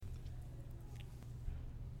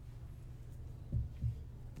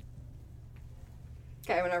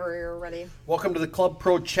Okay, whenever you're ready. Welcome to the Club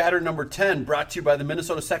Pro Chatter number 10, brought to you by the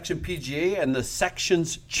Minnesota Section PGA and the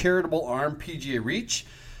Section's charitable arm, PGA Reach.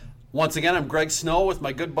 Once again, I'm Greg Snow with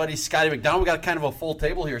my good buddy Scotty McDonald. We got kind of a full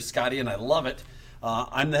table here, Scotty, and I love it.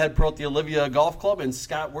 I'm the head pro at the Olivia Golf Club. And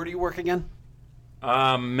Scott, where do you work again?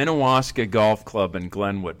 Minnewaska Golf Club in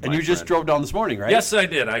Glenwood. And you just drove down this morning, right? Yes, I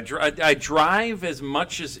did. I drive as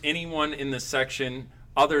much as anyone in the section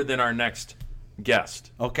other than our next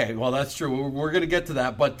guest. Okay, well, that's true. We're going to get to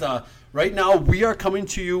that. But right now, we are coming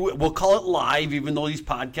to you. We'll call it live, even though these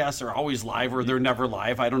podcasts are always live or they're never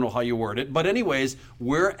live. I don't know how you word it. But anyways,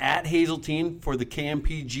 we're at Hazeltine for the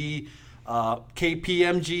KPMG.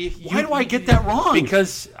 Why do I get that wrong?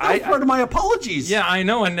 Because that's part of my apologies. Yeah, I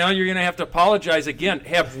know, and now you're going to have to apologize again.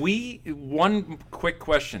 One quick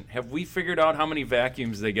question. Have we figured out how many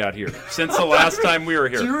vacuums they got here since the last time we were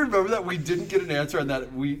here? Do you remember that we didn't get an answer on that?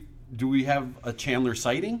 Do we have a Chandler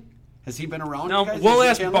sighting? Has he been around? No, we'll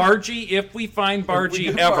ask Bargy if we find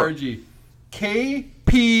Bargy ever. Bargy.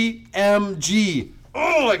 KPMG.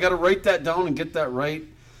 Oh, I got to write that down and get that right.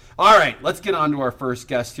 All right, let's get on to our first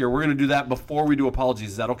guest here. We're going to do that before we do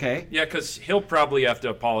apologies. Is that okay? Yeah, because he'll probably have to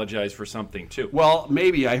apologize for something, too. Well,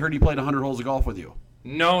 maybe. I heard he played 100 holes of golf with you.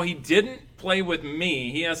 No, he didn't play with me.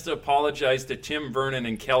 He has to apologize to Tim Vernon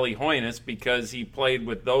and Kelly Hoynes because he played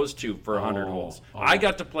with those two for 100 holes. I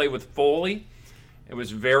got to play with Foley. It was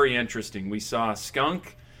very interesting. We saw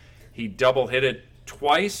Skunk. He double hit it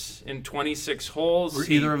twice in 26 holes. Were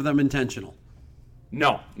either of them intentional?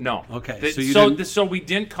 No. Okay. So we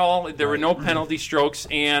didn't call. There were no penalty strokes,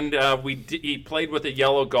 and he played with a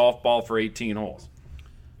yellow golf ball for 18 holes,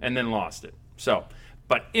 and then lost it.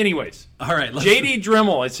 But anyways, all right. JD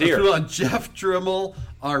Drimmel is here. Jeff Drimmel,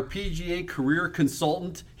 our PGA career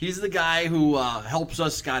consultant. He's the guy who helps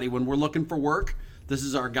us, Scotty, when we're looking for work. This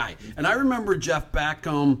is our guy. And I remember Jeff back.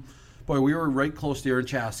 We were right close to here in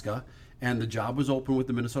Chaska, and the job was open with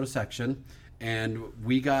the Minnesota section. And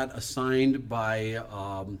we got assigned by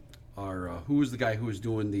who was the guy who was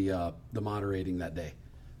doing the moderating that day,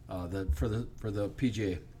 for the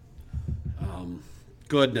PGA.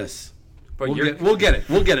 Goodness, but we'll get it.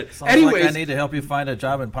 Sounds Anyways, like I need to help you find a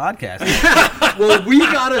job in podcasting. Well, we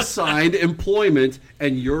got assigned employment,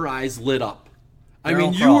 and your eyes lit up.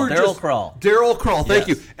 Daryl Kroll. Daryl Kroll, thank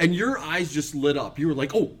Yes. you. And your eyes just lit up. You were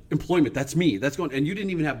like, "Oh, employment, that's me. That's going." And you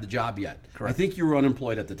didn't even have the job yet. Correct. I think you were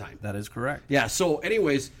unemployed at the time. That is correct. Yeah. So,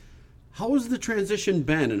 anyways, how has the transition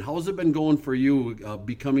been, and how has it been going for you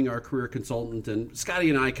becoming our career consultant? And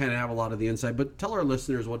Scotty and I kind of have a lot of the insight, but tell our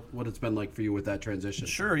listeners what it's been like for you with that transition.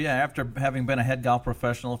 Sure, yeah. After having been a head golf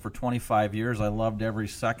professional for 25 years, I loved every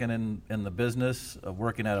second in the business,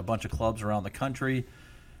 working at a bunch of clubs around the country.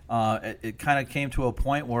 It kind of came to a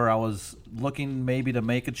point where I was looking maybe to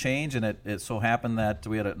make a change, and it so happened that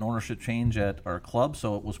we had an ownership change at our club,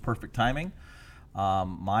 so it was perfect timing.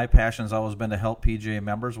 My passion has always been to help PGA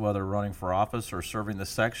members, whether running for office or serving the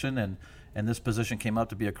section, and this position came up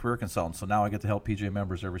to be a career consultant. So now I get to help PGA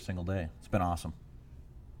members every single day. It's been awesome.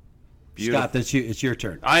 Beautiful. Scott, it's your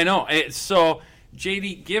turn. I know. So,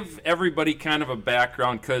 JD, give everybody kind of a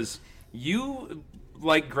background, because you,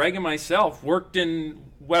 like Greg and myself, worked in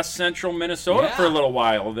West Central Minnesota for a little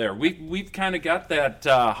while there. We've kind of got that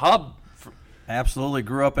hub. Absolutely.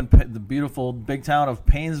 Grew up in the beautiful big town of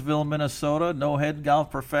Paynesville, Minnesota. No head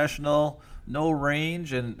golf professional, no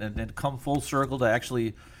range, and come full circle to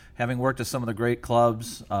actually having worked at some of the great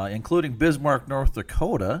clubs, including Bismarck, North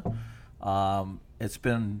Dakota. It's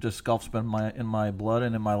been just golf's been in my blood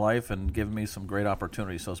and in my life, and given me some great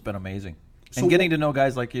opportunities. So it's been amazing. And getting to know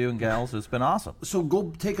guys like you and gals, it's been awesome. So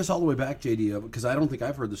go take us all the way back, JD, because I don't think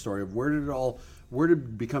I've heard the story of where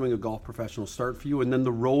did becoming a golf professional start for you, and then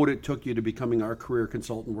the road it took you to becoming our career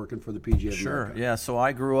consultant working for the PGA of America. Yeah. So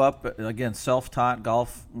I grew up, again, self-taught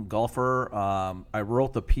golfer. I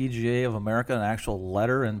wrote the PGA of America an actual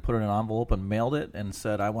letter and put it in an envelope and mailed it and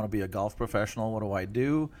said, I want to be a golf professional. What do I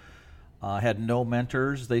do? I had no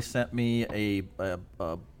mentors. They sent me a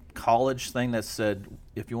college thing that said,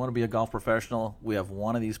 if you want to be a golf professional, we have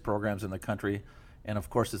one of these programs in the country, and of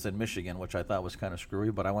course it's in Michigan, which I thought was kind of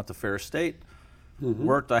screwy, but I went to Ferris State,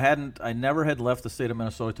 worked. I never had left the state of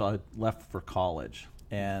Minnesota until I left for college,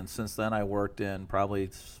 and since then I worked in probably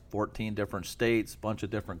 14 different states, bunch of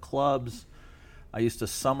different clubs. I used to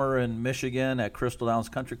summer in Michigan at Crystal Downs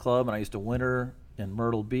Country Club, and I used to winter in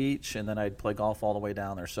Myrtle Beach, and then I'd play golf all the way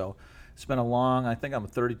down there. So it's been I think I'm a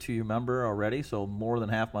 32-year member already, so more than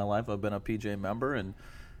half my life I've been a PGA member and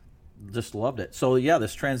just loved it. So, yeah,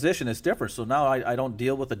 this transition is different. So now I don't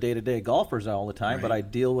deal with the day-to-day golfers all the time, but I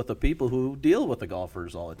deal with the people who deal with the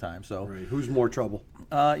golfers all the time. So who's more trouble?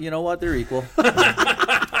 You know what? They're equal.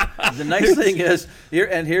 The nice thing is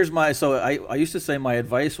here's my. So I used to say my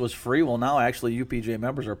advice was free. Well, now actually UPJ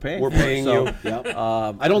members are paying. We're paying so, you. Yep.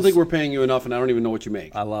 I don't think we're paying you enough, and I don't even know what you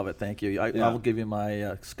make. I love it. Thank you. I'll give you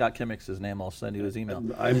my Scott Kimmicks' name. I'll send you his email.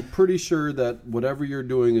 I'm pretty sure that whatever you're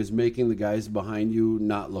doing is making the guys behind you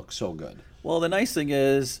not look so good. Well, the nice thing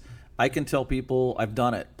is I can tell people I've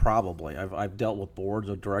done it. Probably I've dealt with boards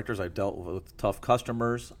of directors. I've dealt with tough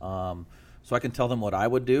customers. So I can tell them what I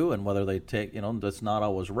would do and whether they take, that's not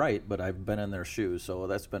always right, but I've been in their shoes. So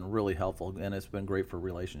that's been really helpful, and it's been great for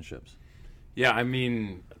relationships. Yeah, I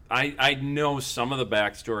mean, I know some of the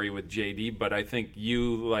backstory with JD, but I think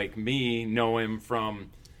you, like me, know him from,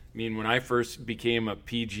 when I first became a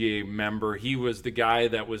PGA member, he was the guy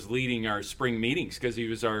that was leading our spring meetings because he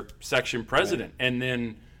was our section president. Right. And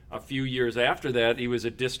then a few years after that, he was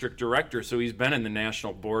a district director, so he's been in the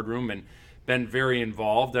national boardroom and been very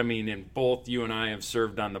involved. And both you and I have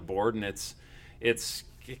served on the board, and it's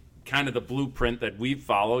kind of the blueprint that we've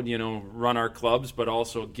followed, run our clubs, but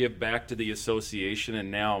also give back to the association. And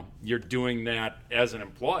now you're doing that as an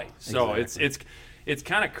employee. So exactly. It's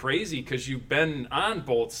kind of crazy because you've been on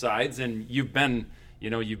both sides, and you've been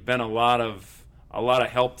a lot of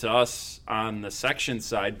help to us on the section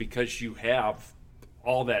side because you have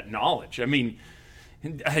all that knowledge.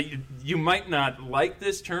 You might not like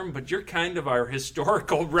this term, but you're kind of our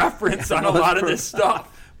historical reference on a lot of this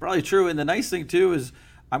stuff. Probably true. And the nice thing, too, is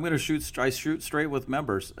I'm going to shoot straight with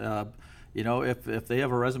members. If they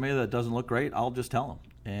have a resume that doesn't look great, I'll just tell them,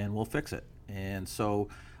 and we'll fix it. And so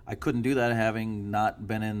I couldn't do that having not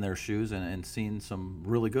been in their shoes and seen some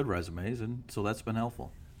really good resumes, and so that's been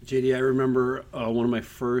helpful. JD, I remember one of my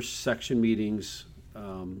first section meetings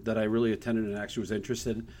that I really attended and actually was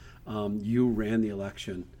interested in. You ran the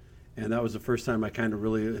election, and that was the first time I kind of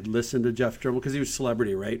really had listened to Jeff Trimble because he was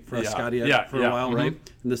celebrity, right? For us, Scotty, for a while, mm-hmm.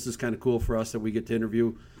 right? And this is kind of cool for us that we get to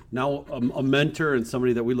interview now a mentor and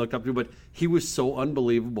somebody that we looked up to, but he was so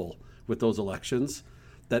unbelievable with those elections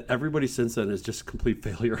that everybody since then is just complete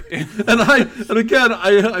failure. and again,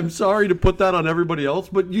 I'm sorry to put that on everybody else,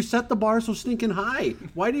 but you set the bar so stinking high.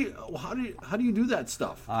 How do you do that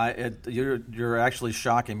stuff? You're actually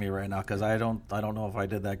shocking me right now because I don't know if I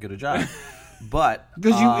did that good a job. But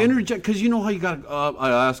because you interject, because you know how you got to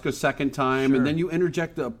ask a second time, sure. And then you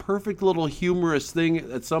interject a perfect little humorous thing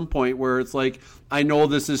at some point where it's like, I know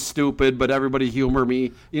this is stupid, but everybody humor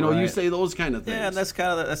me. Right. You say those kind of things. Yeah, and that's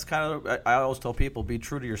kind of. I always tell people, be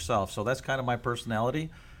true to yourself. So that's kind of my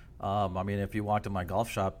personality. If you walk to my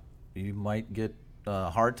golf shop, you might get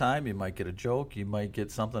a hard time, you might get a joke, you might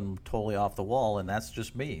get something totally off the wall, and that's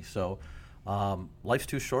just me. So life's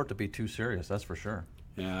too short to be too serious. That's for sure.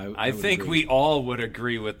 Yeah, I think agree. We all would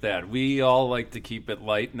agree with that. We all like to keep it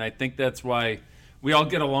light, and I think that's why we all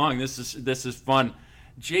get along. This is fun.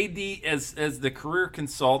 JD, as the career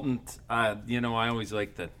consultant, I always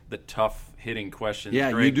like the tough hitting questions.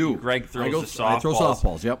 Yeah, Greg, you do. Greg throws the softballs. I throw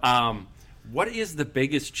softballs. Yep. What is the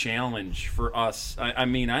biggest challenge for us? I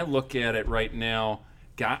look at it right now.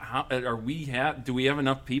 Do we have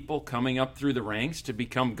enough people coming up through the ranks to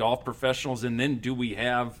become golf professionals, and then do we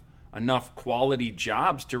have enough quality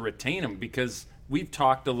jobs to retain them? Because we've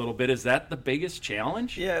talked a little bit. Is that the biggest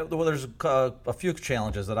challenge? Yeah, well, there's a few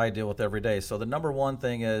challenges that I deal with every day. So the number one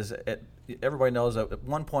thing is, everybody knows that at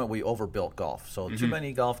one point we overbuilt golf. So too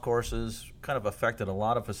many golf courses kind of affected a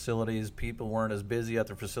lot of facilities. People weren't as busy at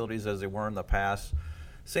their facilities as they were in the past.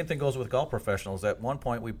 Same thing goes with golf professionals. At one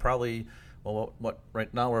point we probably,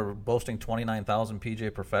 right now we're boasting 29,000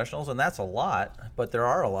 PGA professionals, and that's a lot, but there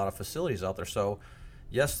are a lot of facilities out there. So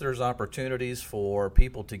yes, there's opportunities for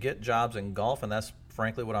people to get jobs in golf, and that's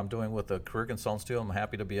frankly what I'm doing with the career consultants too. I'm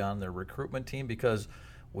happy to be on their recruitment team because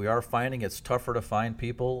we are finding it's tougher to find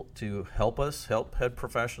people to help head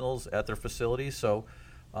professionals at their facilities. So,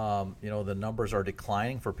 the numbers are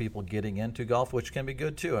declining for people getting into golf, which can be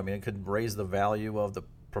good too. It could raise the value of the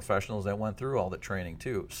professionals that went through all the training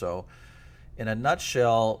too. So, in a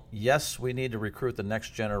nutshell, yes, we need to recruit the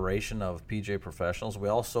next generation of PGA professionals. We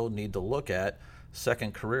also need to look at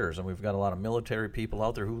second careers, and we've got a lot of military people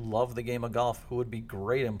out there who love the game of golf who would be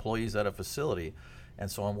great employees at a facility,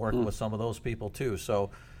 and so I'm working with some of those people too. So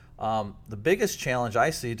the biggest challenge I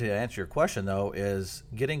see, to answer your question though, is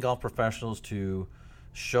getting golf professionals to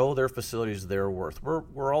show their facilities their worth.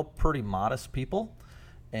 We're all pretty modest people,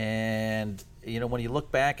 and when you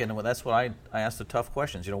look back, and that's what I ask the tough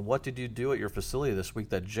questions. What did you do at your facility this week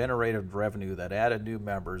that generated revenue, that added new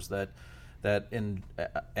members, that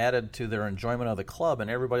added to their enjoyment of the club? And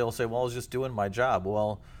everybody will say, well, I was just doing my job.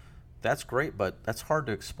 Well, that's great, but that's hard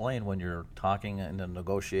to explain when you're talking in a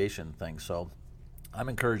negotiation thing. So I'm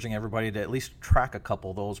encouraging everybody to at least track a couple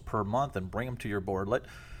of those per month and bring them to your board.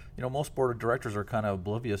 most board of directors are kind of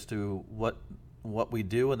oblivious to what we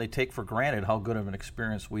do, and they take for granted how good of an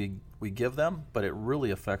experience we give them, but it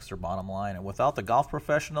really affects their bottom line. And without the golf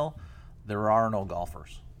professional, there are no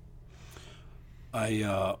golfers.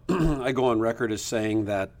 I go on record as saying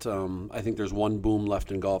that I think there's one boom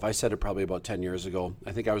left in golf. I said it probably about 10 years ago.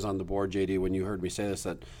 I think I was on the board, JD, when you heard me say this,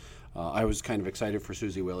 that I was kind of excited for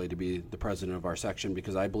Susie Willey to be the president of our section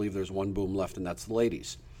because I believe there's one boom left, and that's the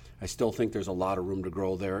ladies. I still think there's a lot of room to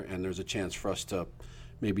grow there, and there's a chance for us to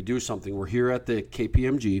maybe do something. We're here at the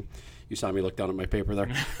KPMG. You saw me look down at my paper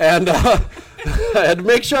there. And I had to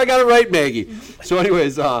make sure I got it right, Maggie. So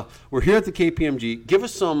anyways, we're here at the KPMG. Give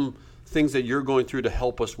us some things that you're going through to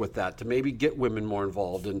help us with that, to maybe get women more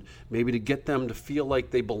involved and maybe to get them to feel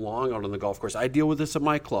like they belong out on the golf course. I deal with this at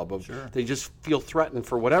my club. They just feel threatened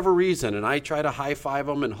for whatever reason, and I try to high-five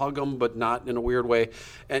them and hug them, but not in a weird way,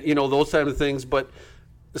 and those kind of things. But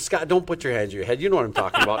Scott, don't put your hands in your head. You know what I'm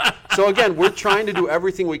talking about. So again, we're trying to do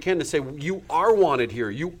everything we can to say you are wanted here.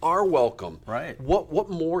 You are welcome. Right. What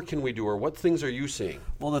more can we do, or what things are you seeing?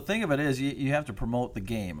 Well, the thing of it is you have to promote the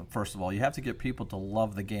game, first of all. You have to get people to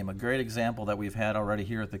love the game. A great example that we've had already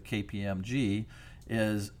here at the KPMG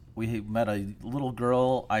is we met a little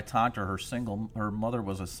girl. I talked to her. Her mother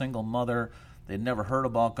was a single mother. They'd never heard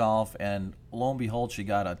about golf, and lo and behold, she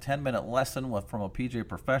got a 10-minute lesson from a PGA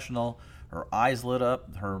professional. Her eyes lit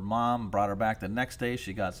up. Her mom brought her back the next day.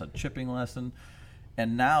 She got a chipping lesson.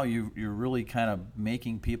 And now you're really kind of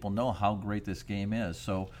making people know how great this game is.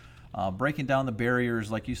 So breaking down the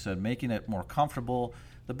barriers, like you said, making it more comfortable.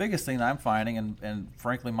 The biggest thing I'm finding, and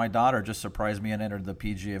frankly, my daughter just surprised me and entered the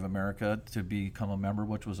PGA of America to become a member,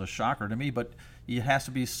 which was a shocker to me. But it has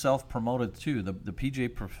to be self-promoted too. The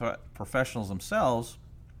PGA professionals themselves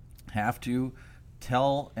have to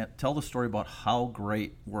tell the story about how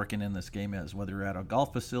great working in this game is, whether you're at a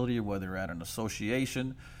golf facility or whether you're at an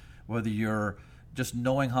association, whether you're just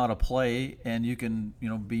knowing how to play and you can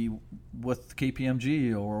be with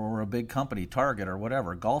KPMG or a big company, Target or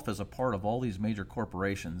whatever. Golf is a part of all these major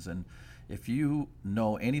corporations, and if you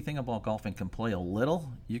know anything about golf and can play a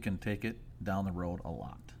little, you can take it down the road a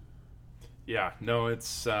lot. Yeah, no,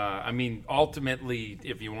 it's ultimately,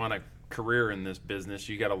 if you want a career in this business,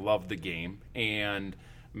 you got to love the game. And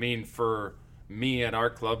for me at our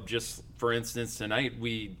club, just for instance tonight,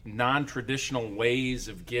 we non-traditional ways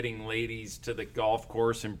of getting ladies to the golf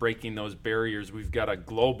course and breaking those barriers. We've got a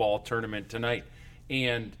glow ball tournament tonight,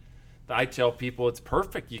 and I tell people it's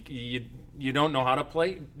perfect. You don't know how to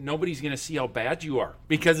play, nobody's going to see how bad you are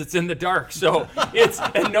because it's in the dark. So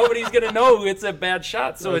and nobody's going to know it's a bad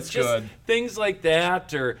shot. So That's it's just good. Things like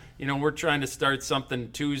that, or we're trying to start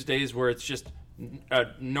something Tuesdays where it's just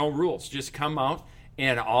no rules. Just come out,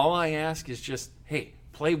 and all I ask is just, hey,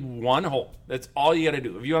 play one hole. That's all you got to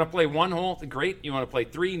do. If you want to play one hole, great. You want to play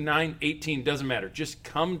 3, 9, 18, doesn't matter. Just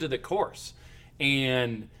come to the course,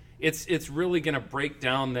 and it's really going to break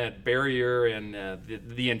down that barrier and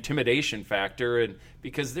the intimidation factor, and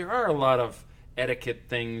because there are a lot of etiquette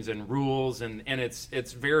things and rules, and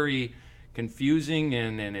it's very confusing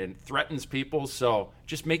and it threatens people. So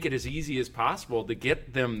just make it as easy as possible to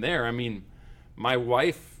get them there. My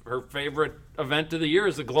wife, her favorite event of the year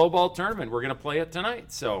is the Glow Ball tournament. We're going to play it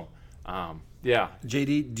tonight. So yeah.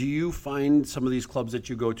 JD, do you find some of these clubs that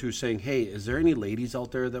you go to saying, hey, is there any ladies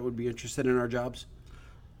out there that would be interested in our jobs?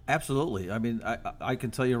 Absolutely. I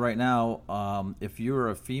can tell you right now, if you're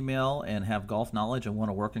a female and have golf knowledge and want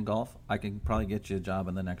to work in golf, I can probably get you a job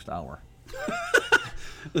in the next hour.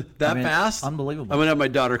 Fast? Unbelievable. I'm going to have my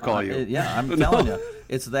daughter call you. Yeah, I'm telling you.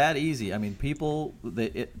 It's that easy. People,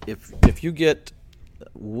 if you get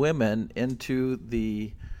women into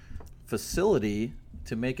the facility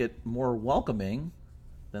to make it more welcoming,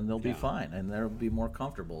 then they'll be fine and they'll be more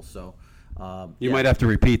comfortable. So you might have to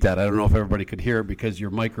repeat that. I don't know if everybody could hear it because your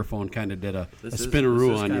microphone kind of did a spinaroo on you. This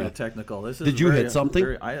is kind of technical. Did you hit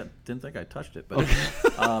something? I didn't think I touched it. But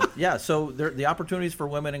so the opportunities for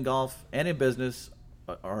women in golf and in business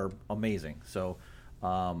are amazing. So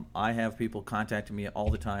I have people contacting me all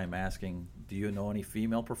the time asking, do you know any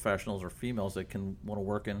female professionals or females that want to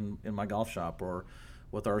work in my golf shop or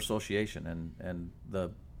with our association? And the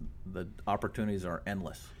opportunities are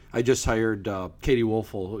endless. I just hired Katie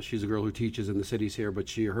Wolfel. She's a girl who teaches in the cities here, but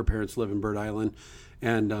her parents live in Bird Island.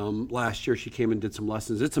 And last year she came and did some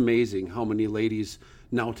lessons. It's amazing how many ladies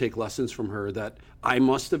now take lessons from her that I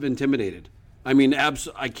must have intimidated. I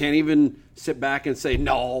can't even sit back and say,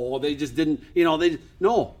 no, they just didn't,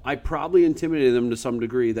 no, I probably intimidated them to some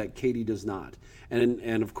degree that Katie does not.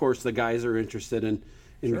 And of course, the guys are interested in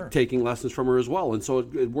Sure. taking lessons from her as well. And so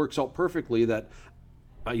it works out perfectly that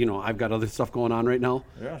I've got other stuff going on right now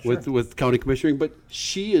Yeah, sure. with county commissioning, but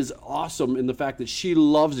she is awesome in the fact that she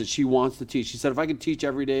loves it. She wants to teach. She said, if I could teach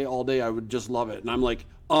every day, all day, I would just love it. And I'm like,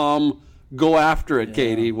 go after it,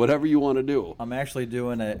 Katie, whatever you want to do. I'm actually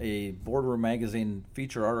doing a Boardroom Magazine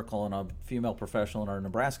feature article on a female professional in our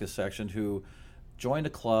Nebraska section who joined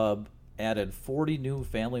a club, added 40 new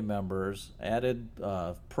family members, added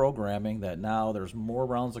programming that now there's more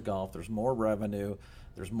rounds of golf, there's more revenue,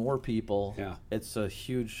 there's more people. Yeah. It's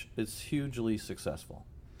hugely successful.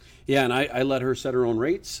 Yeah, and I let her set her own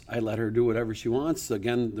rates. I let her do whatever she wants.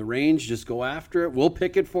 Again, the range, just go after it. We'll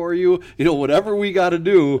pick it for you. Whatever we got to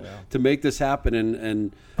do to make this happen.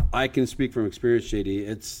 And I can speak from experience, JD.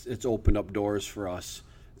 It's opened up doors for us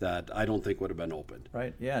that I don't think would have been opened.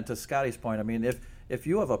 Right. Yeah. And to Scotty's point, I mean, if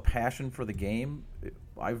you have a passion for the game,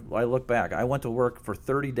 I look back. I went to work for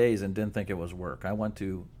 30 days and didn't think it was work. I went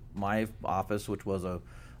to my office, which was a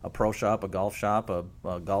pro shop, a golf shop, a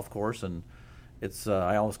golf course, and it's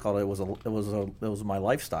I always called it was my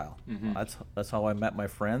lifestyle. Mm-hmm. That's how I met my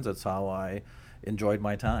friends. That's how I enjoyed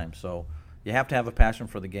my time. So you have to have a passion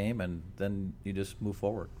for the game, and then you just move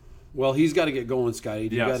forward. Well, he's got to get going, Scotty.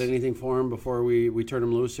 Do you Yes. got anything for him before we turn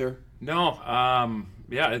him loose here? No,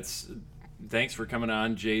 thanks for coming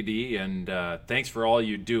on, JD, and thanks for all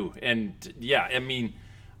you do. And yeah, I mean,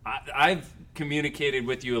 I've communicated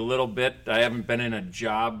with you a little bit. I haven't been in a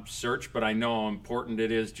job search, but I know how important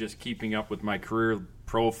it is just keeping up with my career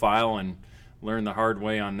profile and learn the hard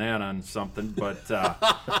way on that on something. But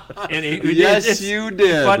Yes, you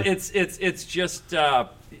did. But it's just. I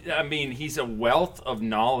mean, he's a wealth of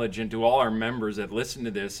knowledge, and to all our members that listen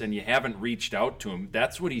to this and you haven't reached out to him,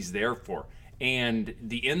 that's what he's there for. And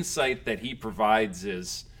the insight that he provides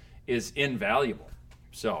is invaluable.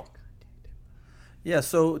 So, Yeah.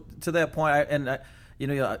 So to that point, I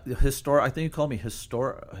think you called me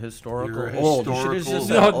historical. You're Old. You should have historical. just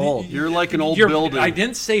said No, old. You're like an old building. I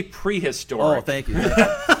didn't say prehistoric. Oh, thank you.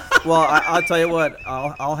 Well, I'll tell you what.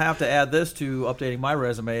 I'll have to add this to updating my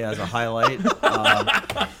resume as a highlight.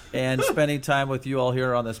 And spending time with you all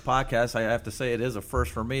here on this podcast, I have to say it is a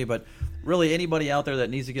first for me. But really, anybody out there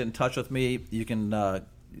that needs to get in touch with me, you can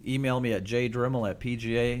email me at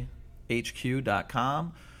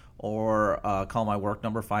jdrimmel@pgahq.com or call my work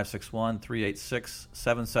number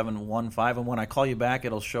 561-386-7715. And when I call you back,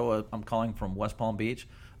 it'll show I'm calling from West Palm Beach.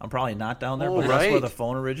 I'm probably not down there, but that's where the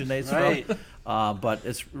phone originates from. But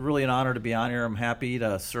it's really an honor to be on here. I'm happy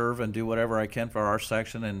to serve and do whatever I can for our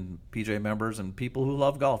section and PJ members and people who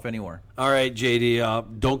love golf anywhere. All right,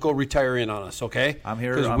 JD, don't go retiring on us, okay? I'm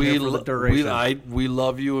here. 'Cause I'm here for the duration. We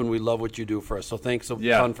love you and we love what you do for us. So thanks a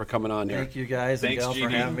ton for coming on here. Thank you guys Thanks, and Gal,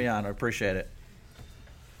 for GD. having me on. I appreciate it.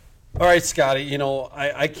 All right, Scotty,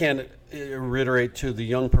 I can't reiterate to the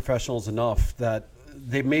young professionals enough that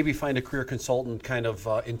they maybe find a career consultant kind of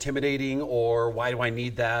intimidating, or why do I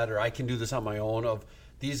need that, or I can do this on my own. Of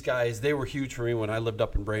these guys, they were huge for me when I lived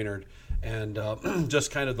up in Brainerd. And just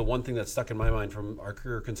kind of the one thing that stuck in my mind from our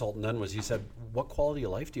career consultant then was he said, what quality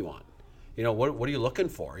of life do you want? What are you looking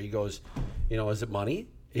for? He goes, is it money?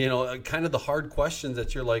 Kind of the hard questions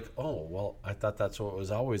that you're like, oh, well, I thought that's what it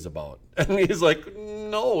was always about. And he's like,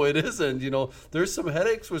 no, it isn't. There's some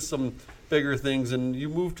headaches with some bigger things, and you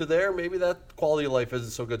move to there, maybe that quality of life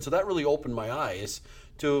isn't so good. So that really opened my eyes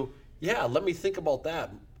to, let me think about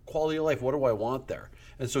that. Quality of life, what do I want there?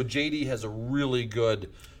 And so JD has a really good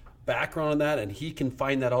background on that, and he can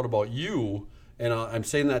find that out about you. And I'm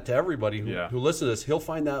saying that to everybody who listens to this. He'll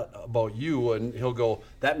find that about you, and he'll go,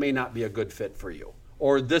 that may not be a good fit for you.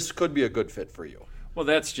 Or this could be a good fit for you. Well,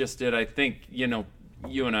 that's just it. I think, you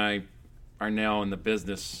and I are now in the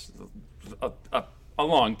business a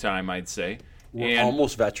long time, I'd say. We're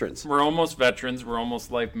almost veterans. We're almost veterans. We're almost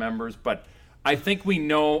life members. But I think we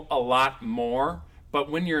know a lot more. But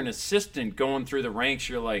when you're an assistant going through the ranks,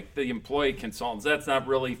 you're like, the employee consultants, that's not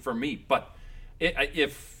really for me. But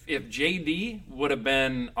if JD would have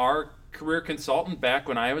been our career consultant back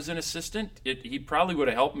when I was an assistant, he probably would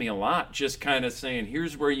have helped me a lot, just kind of saying,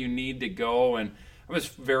 here's where you need to go. And I was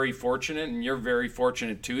very fortunate, and you're very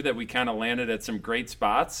fortunate too, that we kind of landed at some great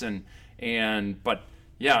spots. But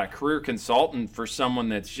a career consultant for someone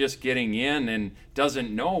that's just getting in and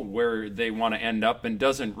doesn't know where they want to end up and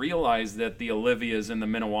doesn't realize that the Olivias and the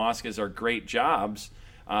Minnewaskas are great jobs.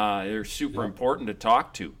 They're super important to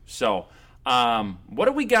talk to. So what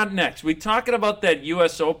do we got next? We talking about that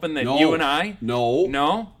U.S. Open that you and I? No.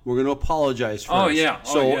 We're going to apologize first. Oh, yeah.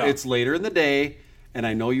 It's later in the day, and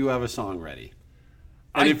I know you have a song ready.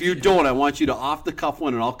 And if you don't, I want you to off the cuff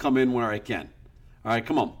one, and I'll come in where I can. All right,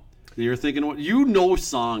 come on. You're thinking,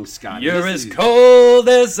 songs, Scott. You're as cold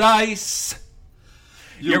as ice.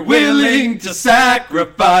 You're willing to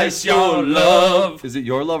sacrifice your love. Is it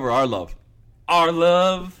your love or our love? Our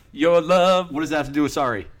love, your love. What does that have to do with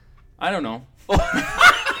sorry? I don't know.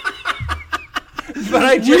 But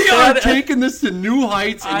I just We are had- taking this to new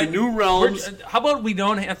heights and to new realms. How about we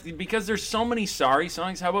don't have to, because there's so many sorry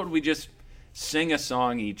songs, how about we just sing a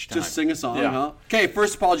song each time? Just sing a song, Yeah. huh? Okay,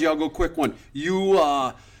 first apology. I'll go quick one.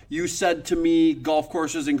 You said to me, golf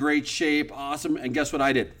course is in great shape, awesome, and guess what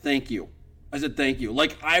I did? Thank you. I said thank you.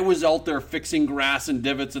 Like I was out there fixing grass and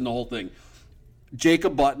divots and the whole thing.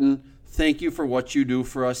 Jacob Button, thank you for what you do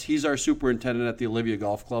for us. He's our superintendent at the Olivia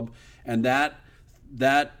Golf Club, and that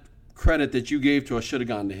credit that you gave to us should have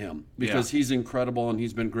gone to him because he's incredible and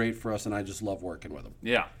he's been great for us, and I just love working with him.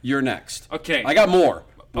 Yeah. You're next. Okay. I got more.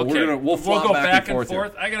 But Okay, we'll flop go back and forth.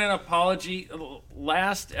 forth. I got an apology.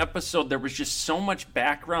 Last episode, there was just so much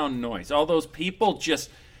background noise. All those people the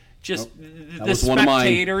was one of mine.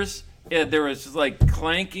 spectators. There was like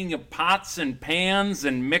clanking of pots and pans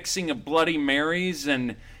and mixing of Bloody Marys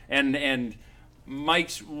and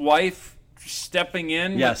Mike's wife stepping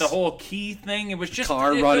in Yes. with the whole key thing. It was just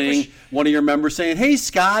Car it running, was- one of your members saying, "Hey,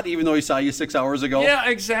 Scott," even though he saw you 6 hours ago. yeah,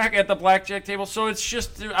 exactly, at the blackjack table. So it's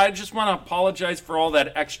just, I just want to apologize for all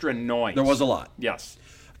that extra noise. There was a lot. Yes.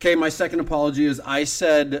 Okay, my second apology is I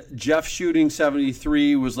said Jeff shooting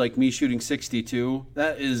 73 was like me shooting 62.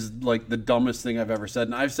 That is like the dumbest thing I've ever said,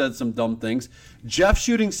 and I've said some dumb things. Jeff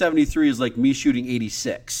shooting 73 is like me shooting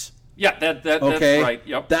 86. Yeah, that's Okay, right.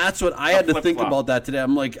 Yep. That's what I had to think flip-flop. about that today.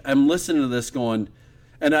 I'm like, I'm listening to this going,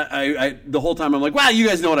 and I the whole time I'm like, wow, you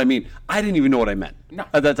guys know what I mean. I didn't even know what I meant No.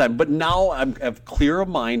 at that time, but now I have clear of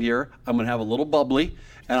mind here. I'm gonna have a little bubbly,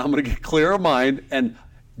 and I'm gonna get clear of mind. And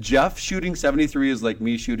Jeff shooting 73 is like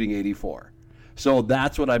me shooting 84. So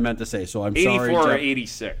that's what I meant to say. So I'm 84 sorry, or Jeff.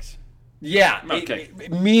 86. Yeah. Okay.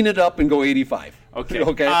 Mean it up and go 85. Okay.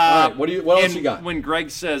 Okay. All right. What else and you got? When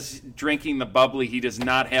Greg says drinking the bubbly, he does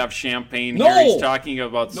not have champagne No! here. He's talking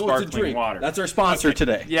about No, it's a sparkling drink. water. That's our sponsor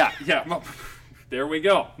today. Yeah. Well, there we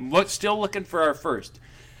go. Still looking for our first.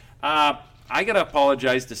 I got to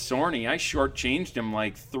apologize to Sorny. I shortchanged him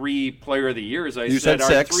like 3 player of the years. I You said our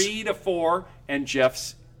 6. 3 to 4, and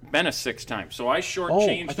Jeff's been a 6 times. So I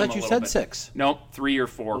shortchanged him I thought a you little said bit. 6. No, 3 or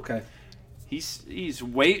 4. Okay. He's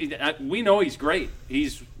way. We know he's great.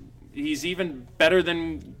 He's even better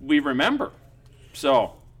than we remember.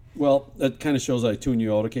 So, Well, that kind of shows I tune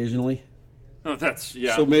you out occasionally. oh, that's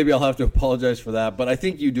yeah. So maybe I'll have to apologize for that. But I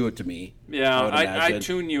think you do it to me. Yeah, would I imagine.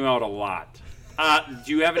 tune you out a lot.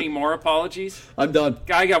 Do you have any more apologies? I'm done.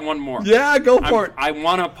 I got one more. Yeah, go for it. I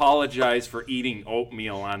want to apologize for eating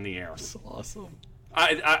oatmeal on the air. Awesome.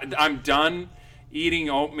 I'm done eating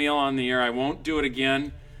oatmeal on the air. I won't do it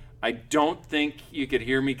again. I don't think you could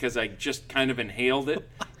hear me because I just kind of inhaled it.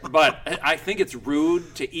 But I think it's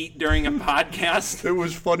rude to eat during a podcast. It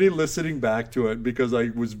was funny listening back to it because I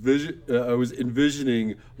was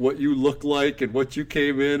envisioning what you look like and what you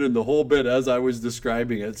came in and the whole bit as I was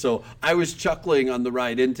describing it. So I was chuckling on the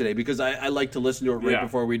ride in today because I like to listen to it right Yeah.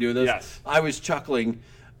 before we do this. Yes. I was chuckling,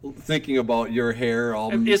 thinking about your hair.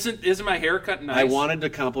 Isn't my haircut nice? I wanted to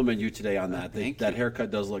compliment you today on that. Thank That you. haircut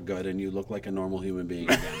does look good, and you look like a normal human being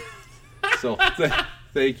again. So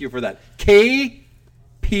thank you for that.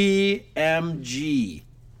 KPMG,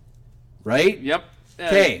 right? Yep.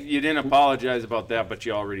 Okay. You didn't apologize about that, but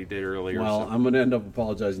you already did earlier. Well, so. I'm going to end up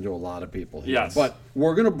apologizing to a lot of people here. Yes. But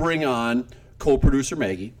we're going to bring on co-producer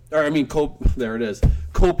Maggie,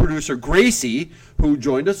 co-producer Gracie, who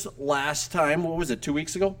joined us last time. What was it, 2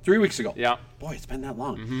 weeks ago? 3 weeks ago. Yeah. Boy, it's been that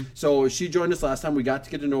long. So she joined us last time. We got to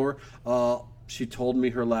get to know her. She told me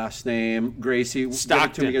her last name, Gracie.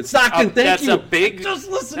 Stockton. Stockton, thank that's you. A big, Just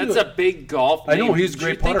listen That's to a big golf I know, name. he's a Do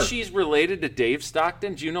great you think putter. she's related to Dave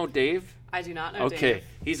Stockton? Do you know Dave? I do not know Okay. Dave.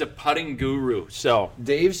 He's a putting guru. So,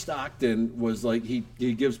 Dave Stockton was like, he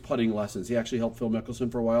gives putting lessons. He actually helped Phil Mickelson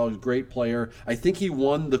for a while. He's a great player. I think he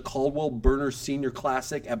won the Caldwell Burner Senior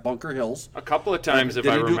Classic at Bunker Hills. a couple of times, if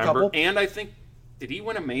Did I he do a remember. couple? And I think, did he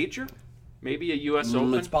win a major? Maybe a U.S.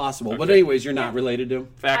 Open? It's possible. But Okay. anyways, you're not related to him.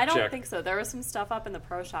 Fact I don't check. think so. There was some stuff up in the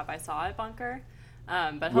pro shop I saw at Bunker.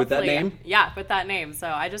 But With that hopefully- name? Yeah, with that name. So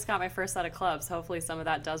I just got my first set of clubs. Hopefully some of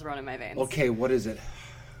that does run in my veins. Okay, what is it?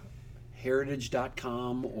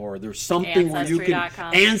 Heritage.com or there's something where you can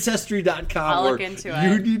Ancestry.com. Ancestry.com. I'll or look into You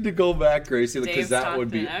it. need to go back, Gracie, Dave because that would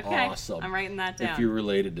be Stockton. Okay, awesome. I'm writing that If down. you're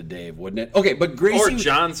related to Dave, wouldn't it? Okay, but Gracie. Or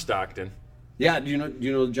John Stockton. Yeah, do you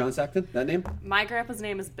know John Stockton? That name? My grandpa's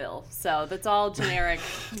name is Bill, so that's all generic.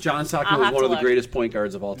 John Stockton I'll was have one to of the look. greatest point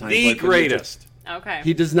guards of all time. The Played for the greatest. Okay.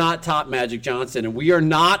 He does not top Magic Johnson, and we are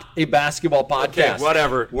not a basketball podcast. Okay,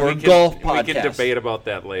 whatever. We're we a can, golf We podcast. can debate about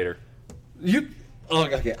that later. Oh,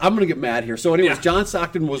 okay, I'm going to get mad here. So anyways, Yeah. John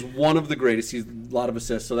Stockton was one of the greatest. He's a lot of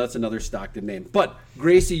assists, so that's another Stockton name. But,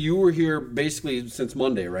 Gracie, you were here basically since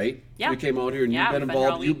Monday, right? Yeah. We came out here, and Yeah, you've been we've been here all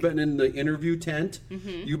involved. You've week. been in the interview tent.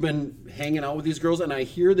 Mm-hmm. You've been hanging out with these girls, and I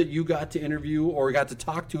hear that you got to interview or got to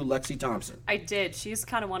talk to Lexi Thompson. I did. She's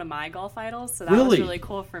kind of one of my golf idols, so that Really? was really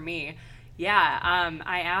cool for me. Yeah,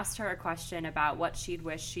 I asked her a question about what she'd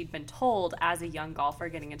wish she'd been told as a young golfer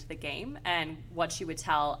getting into the game and what she would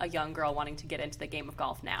tell a young girl wanting to get into the game of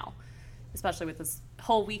golf now, especially with this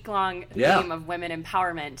whole week-long Yeah. theme of women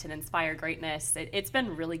empowerment and inspire greatness. It's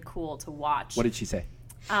been really cool to watch. What did she say?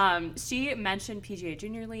 She mentioned PGA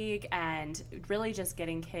Junior League and really just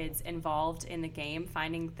getting kids involved in the game,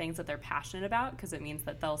 finding things that they're passionate about because it means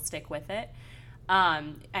that they'll stick with it,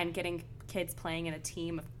 and getting kids playing in a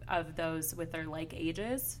team of those with their like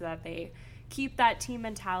ages so that they keep that team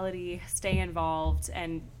mentality, stay involved,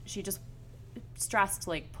 and she just stressed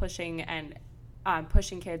like pushing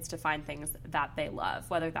kids to find things that they love,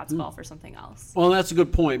 whether that's golf or something else. Well, that's a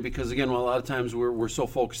good point because, again, a lot of times we're so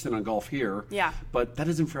focused in on golf here. Yeah. But that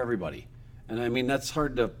isn't for everybody. And, I mean, that's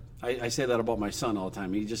hard to – I say that about my son all the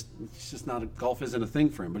time. He's just not – golf isn't a thing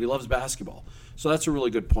for him, but he loves basketball. So that's a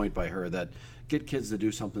really good point by her that get kids to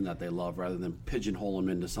do something that they love rather than pigeonhole them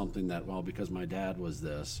into something that, well, because my dad was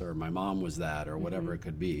this or my mom was that or whatever it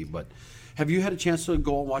could be. But have you had a chance to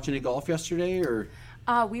go and watch any golf yesterday or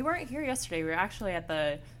 – We weren't here yesterday. We were actually at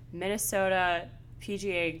the Minnesota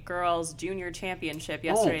PGA Girls Junior Championship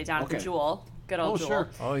yesterday down at the okay. Jewel. Good old Jewel. Sure.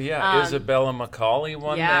 Oh, yeah. Isabella McCauley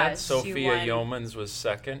won yeah, that. she Sophia won. Yeomans was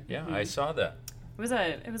second. Yeah, I saw that.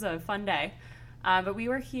 It was a fun day. But we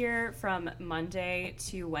were here from Monday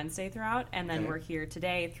to Wednesday throughout, and then Okay. we're here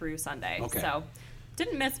today through Sunday. Okay. So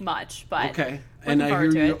didn't miss much, but Okay. looking And I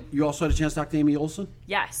forward hear to it. you also had a chance to talk to Amy Olsen?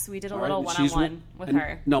 Yes, we did a All little right, she's one-on-one with and-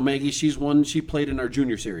 her. No, Maggie, she played in our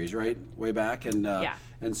junior series, right? Way back. And Yeah.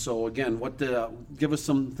 and so, again, give us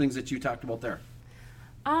some things that you talked about there.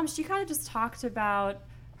 She kind of just talked about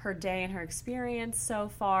her day and her experience so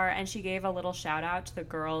far, and she gave a little shout out to the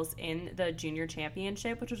girls in the junior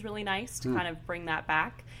championship, which was really nice to kind of bring that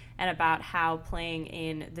back, and about how playing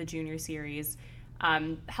in the junior series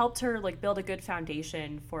helped her like build a good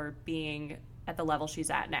foundation for being at the level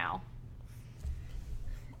she's at now.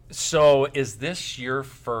 So is this your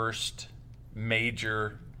first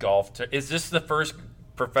major golf is this the first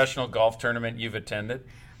professional golf tournament you've attended?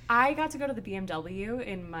 I got to go to the BMW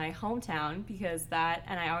in my hometown because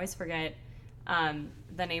and I always forget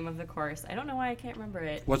the name of the course. I don't know why I can't remember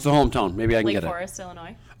it. What's the hometown? Maybe I can Lake get Forest, Illinois.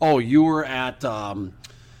 it. Oh, you were at It's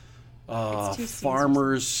 2 C's or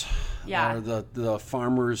Farmers. Yeah. Or the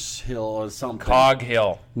Farmers Hill or something. Cog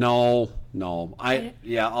Hill. No. I'll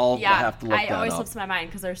Yeah, have to look I that always up. slips my mind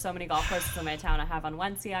because there's so many golf courses in my town. I have on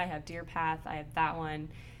Wensia, I have Deer Path, I have that one.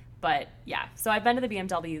 But yeah, so I've been to the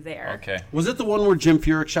BMW there. Okay. Was it the one where Jim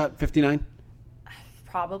Furyk shot 59?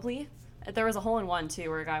 Probably. There was a hole-in-one too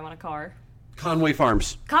where a guy won a car. Conway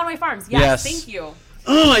Farms. Conway Farms, yes. Yes. Thank you.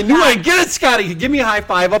 Oh, I knew Yeah. I'd get it, Scotty. Give me a high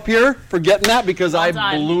five up here for getting that because I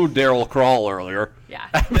done. blew Daryl Kroll earlier. Yeah.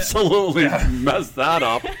 Absolutely messed that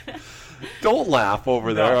up. Don't laugh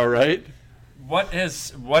over there, all right? What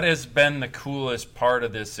has been the coolest part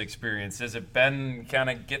of this experience? Has it been kind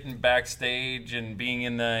of getting backstage and being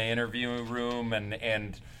in the interview room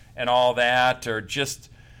and all that, or just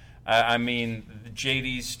I mean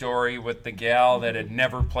JD's story with the gal that had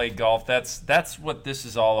never played golf? That's what this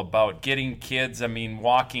is all about. Getting kids. I mean,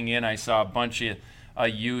 walking in, I saw a bunch of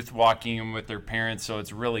youth walking in with their parents, so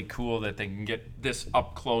it's really cool that they can get this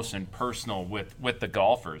up close and personal with the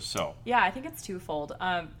golfers. So Yeah, I think it's twofold.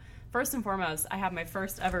 First and foremost, I have my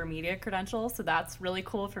first ever media credential, so that's really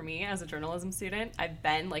cool for me as a journalism student. I've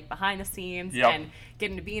been like behind the scenes Yep. and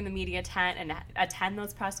getting to be in the media tent and attend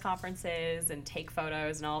those press conferences and take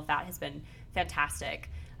photos and all of that has been fantastic.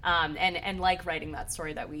 And like writing that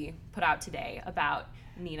story that we put out today about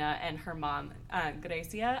Nina and her mom,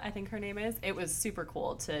 Gracia, I think her name is. It was super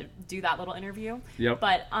cool to do that little interview. Yep.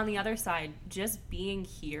 But on the other side, just being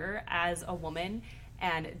here as a woman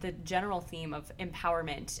and the general theme of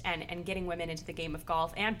empowerment and getting women into the game of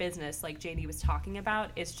golf and business, like JD was talking about,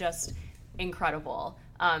 is just incredible.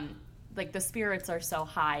 Like the spirits are so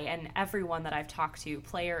high, and everyone that I've talked to,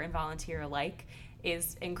 player and volunteer alike,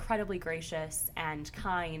 is incredibly gracious and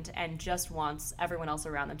kind and just wants everyone else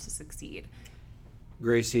around them to succeed.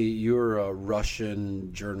 Gracie, you're a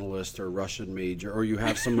Russian journalist or Russian major, or you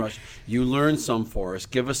have some Russian. You learned some for us.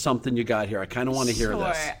 Give us something you got here. I kind of want to hear Sure.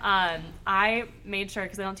 this. I made sure,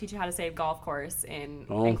 because they don't teach you how to say golf course in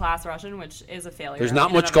class Russian, which is a failure. There's not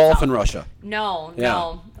in and much of golf itself. in Russia. No, Yeah.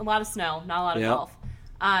 no. A lot of snow, not a lot of Yeah. golf.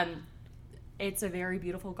 It's a very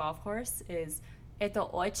beautiful golf course. It's Это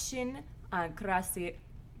очень красиво.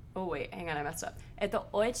 Oh wait, hang on, I messed up. Это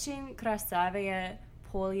очень красивое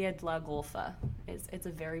поле для гольфа. It's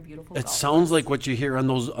a very beautiful. It golf sounds course. like what you hear on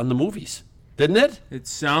the movies, didn't it? It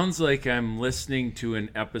sounds like I'm listening to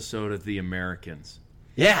an episode of The Americans.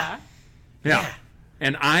 Yeah. Yeah.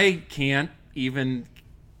 And I can't even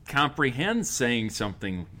comprehend saying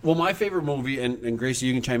something. Well, my favorite movie, and Gracie,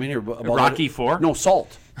 you can chime in here. About Rocky it. IV? No,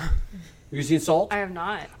 Salt. Have you seen Salt? I have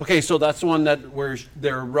not. Okay, so that's the one that where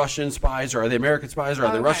they're Russian spies, or are they American spies, or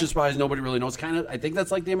are they Okay. Russian spies? Nobody really knows. Kind of, I think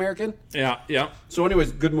that's like the American. Yeah, yeah. So,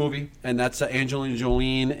 anyways, good movie, and that's Angelina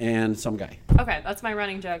Jolie and some guy. Okay, that's my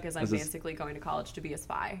running joke. Is I'm This is- basically going to college to be a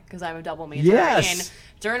spy because I'm a double major Yes.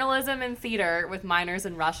 in journalism and theater with minors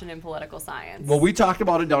in Russian and political science. Well, we talked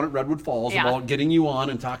about it down at Redwood Falls Yeah. about getting you on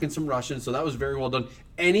and talking some Russian, so that was very well done.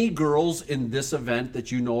 Any girls in this event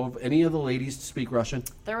that you know of? Any of the ladies speak Russian?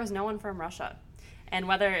 There was no one from Russia. And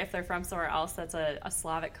whether if they're from somewhere else that's a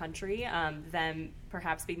Slavic country, them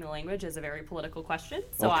perhaps speaking the language is a very political question.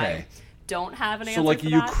 So Okay. I don't have an answer So, like for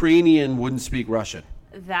a that. Ukrainian wouldn't speak Russian.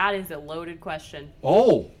 That is a loaded question.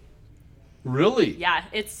 Oh, really? Yeah,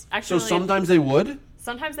 it's So actually... sometimes they would?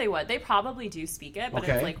 Sometimes they would. They probably do speak it, but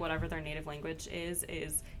Okay. it's like whatever their native language is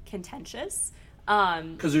contentious.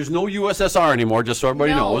 Because there's no USSR anymore, just so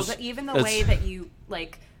everybody no, knows. but even the It's- way that you,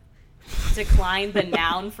 like, decline the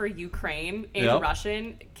noun for Ukraine in Yep.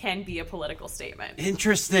 Russian can be a political statement.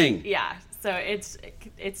 Interesting. Yeah, so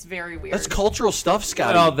it's very weird. That's cultural stuff,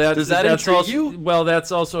 Scotty. Well, Does that that's intrigue also, you? Well,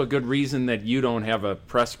 that's also a good reason that you don't have a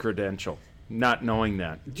press credential, not knowing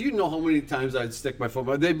that. Do you know how many times I'd stick my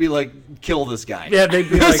foot? They'd be like, "Kill this guy." Yeah, they'd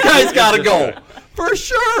be this like, guy's got to "This go guy." for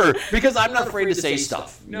sure. Because I'm not afraid to say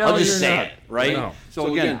stuff. No, I'll just you're say not. it, right? No.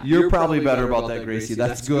 So again, you're probably better about that, Gracie.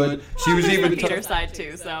 That's good. She was There's even the Peter side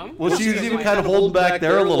too, so. well, she was even kind of holding back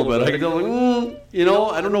there a little bit. I could tell, like, you know,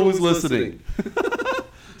 I don't know who's listening.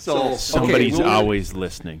 So Somebody's okay, we'll- always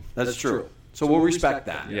listening. That's true. So we'll respect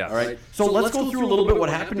that. Yes. All right. So let's go through a little bit what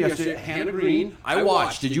happened yesterday. Hannah Green. I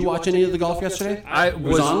watched. Did you watch any of the golf yesterday? I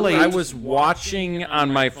was on late. I was watching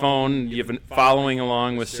on my phone, following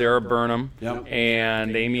along with Sarah Burnham Yep.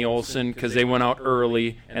 and Amy Olson because they went out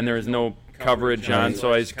early and there was no coverage on,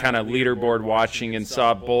 so I was kind of leaderboard watching and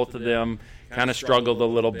saw both of them kind of struggled a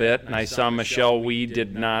little bit. And I saw Michelle. We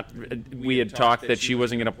had talked that she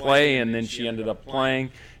wasn't going to play, and then she ended up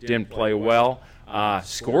playing. Didn't play well.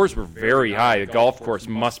 Scores were very high. The golf course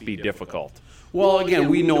must be difficult. Well, again,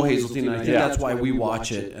 we know Hazeltine, and I think Yeah. that's why we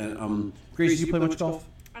watch it. Grace, do you play much golf?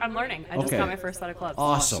 I'm learning. I just Okay. got my first set of clubs.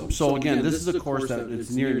 Awesome. So again, this is a course that it's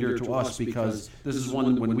near and dear to us because this is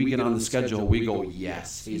one when we get on the schedule, we go,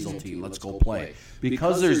 yes, Hazeltine, let's go play.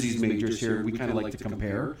 Because there's these majors here, we kind of like to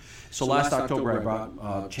compare. So last October, I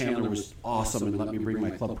brought Chandler was awesome and let me bring my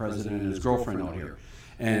club president and his girlfriend out here.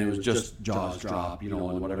 And it was just jaws drop,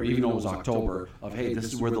 and whatever. Even though it was October, of hey, this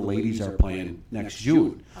is where the ladies are playing next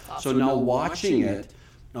June. So now watching it,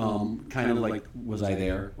 kind of like, was I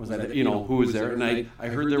there? Was I there? Who was there? And I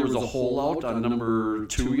heard there was a hole out on number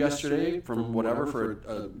 2 yesterday from whatever for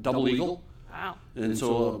a double eagle. Wow. And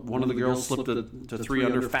so one of the girls slipped to 3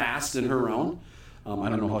 under fast in her round. I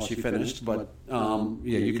don't know how she finished, but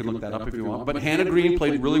yeah, you can look that up if you want. But Hannah Green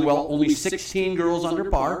played really well. Only 16 girls under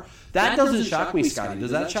par. That doesn't shock me, Scotty.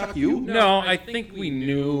 Does that shock you? No, I think we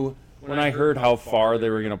knew when I heard how far they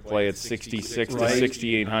were going to play at 66 to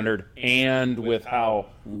 6,800, and with how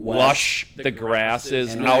lush the grass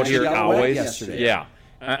is And out actually here got wet always. yesterday. Yeah,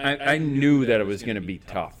 I knew that it was going to be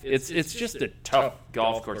tough. It's just a tough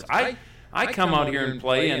golf course. I come out here and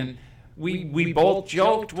play, and we both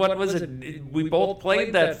joked. What was it? We both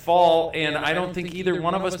played that fall, and I don't think either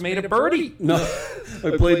one of us made a birdie. No,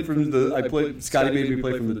 I played. Scotty made me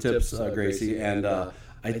play from the tips, Gracie, and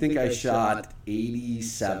I think I shot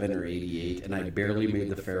 87 or 88, and I barely made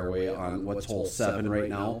the fairway on what's hole 7 right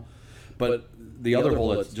now. But the other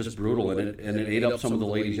hole that's just brutal, and it ate up some of the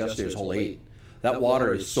ladies yesterday is hole 8. That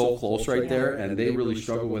water is so close right there, and they really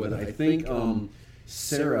struggle with it. I think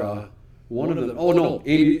Sarah, one of them. Oh no,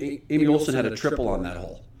 Amy Olson had a triple on that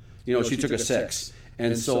hole. She took a 6,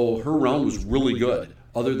 and so her round was really good.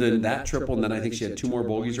 Other than that triple, and then I think she had 2 more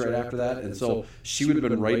bogeys right after that, and so she would have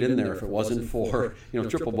been right in there if it wasn't for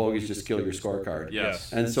triple bogeys just kill your scorecard.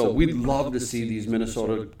 Yes. And so we'd love to see these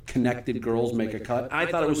Minnesota connected girls make a cut. I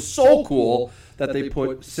thought it was so cool that they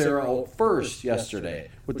put Sarah out first yesterday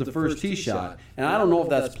with the first tee shot, and I don't know if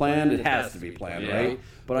that's planned. It has to be planned, right?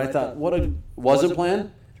 But I thought, was it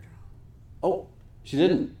planned? Oh, she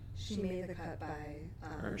didn't. She made the cut by.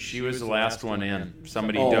 She was the last one in.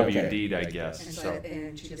 Somebody Oh, okay. WD'd, I guess. And, so.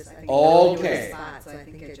 and she just. I think Okay. spot, so I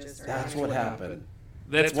think it just. That's what happened.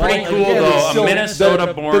 That's Well, pretty cool, again, though. so A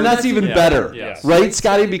Minnesota-born. Then that's even Yeah. better, Yes. right,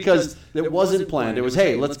 Scotty? Because it wasn't planned. It was,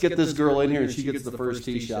 hey, let's get this girl in here, and she gets the first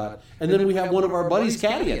tee shot, and then we have one of our buddies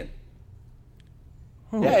caddying.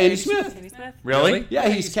 Yeah, Andy Smith. Andy Smith? Really? Yeah,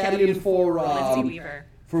 he's caddying for Lindsay Weaver.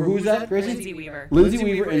 for who's that, Gracie? Lindsay Weaver. Lindsay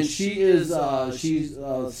Weaver, and she is she's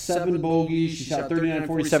 7 bogeys. She shot 39,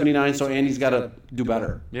 40, 79. So Andy's got to do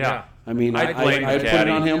better. Yeah. I mean, I'd blame the I'd put it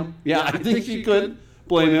caddy. on him. Yeah, I think she could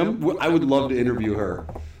blame him. I would love to interview her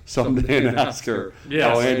someday and ask her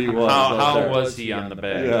how Andy was. How was he on the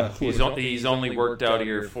bag? Yeah. He's only worked out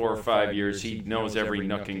here 4 or 5 years. He knows every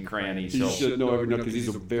nook and cranny. He So should know every nook because he's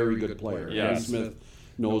a very good player. Yes. Andy Smith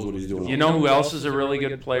knows what he's doing. you know who else is a really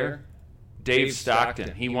good player? Dave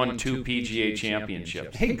Stockton. He won 2 PGA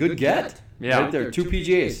championships. Hey, good get. Yeah. Right there, 2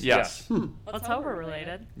 PGAs. Yes. Let's hope we're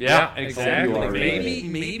related. Yeah, You exactly. are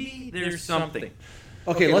Maybe there's something.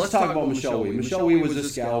 Okay, let's talk about Michelle Wee. Michelle Wee was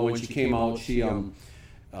this gal when she came out. She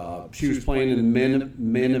was playing in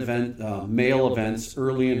male events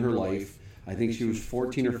early in her life. I think she was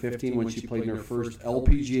 14 or 15 when she played in her first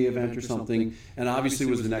LPGA event or something, and obviously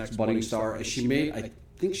was the next budding star. I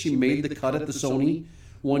think she made the cut at the Sony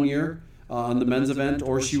one year on the men's event,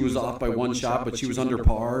 or she was off by one shot, but she was under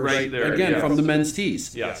par. Right there, again, yes. from the men's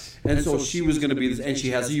tees. Yes. And so she was going to be this, and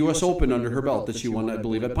she has a U.S. Open under her belt that she won, I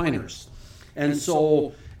believe, at Pinehurst. And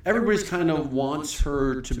so everybody's kind of wants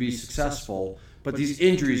her to be successful, but these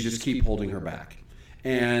injuries just keep holding her back.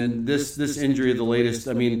 And this injury, the latest,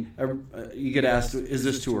 I mean, you get asked, is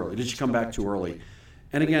this too early? Did she come back too early?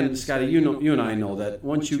 And again, Scotty, you and I know that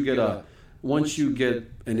once you get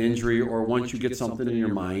an injury or once you get something in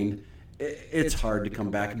your mind, it's hard to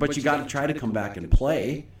come back. But you got to try to come back and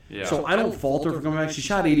play. Yeah. So I don't fault her for coming back. She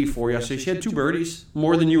shot 84 yesterday. She had 2 birdies,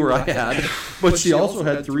 more than you or I had. But she also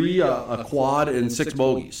had 3 a quad and 6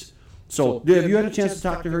 bogeys. So have you had a chance to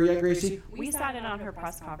talk to her yet, Gracie? We sat in on her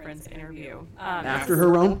press conference interview. After her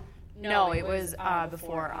round? No, it was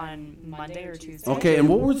before on Monday or Tuesday. Okay, and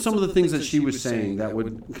what were some of the things that she was saying that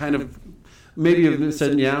would kind of maybe have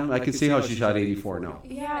said, yeah, I can see how she shot 84 now?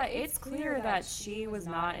 Yeah, it's clear that she was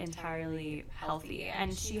not entirely healthy.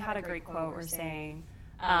 And she had a great quote where saying,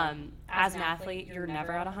 as an athlete, you're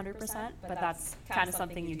never at 100%, but that's kind of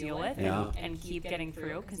something you deal with and keep getting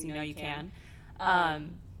through because you know you can.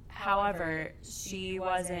 However, she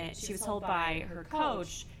was told by her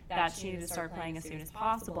coach that she needed to start playing as soon as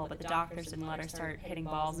possible, but the doctors didn't let her start hitting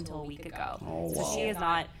balls until a week ago. So she has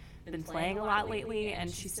not been playing a lot lately,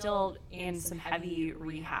 and she's still in some heavy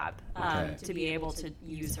rehab to be able to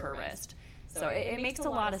use her wrist. So it makes a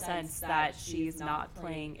lot of sense that she's not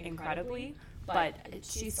playing incredibly, but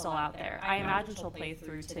she's still out there. I imagine she'll play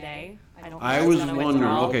through today. I was wondering.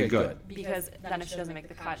 Okay, good. Because then if she doesn't make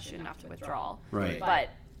the cut, she shouldn't have to withdraw. Right. But,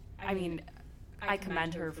 I mean, I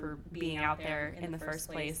commend her for being out there in the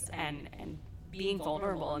first place and being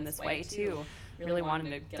vulnerable in this way, too. Really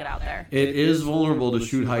wanting to get out there. It is vulnerable to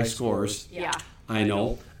shoot high scores. Yeah. I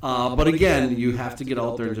know. But again, you have to get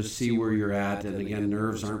out there and just see where you're at. And again,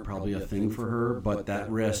 nerves aren't probably a thing for her, but that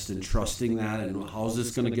wrist and trusting that and how's this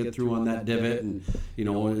going to get through on that divot and,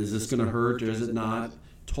 is this going to hurt or is it not?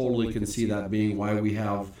 Totally can see that being why we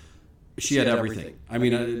have. She had everything. I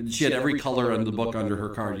mean, she had every color on the book under her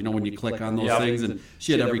card. When you click on those things, and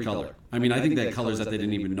she had every color. I mean, I think they had colors that they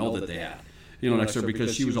didn't even know that they had. Next to her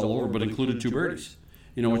because she was all over, but included 2 birdies.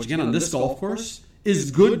 Which again on this golf course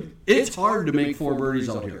is good. It's hard to make 4 birdies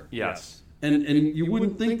out here. Yes. And you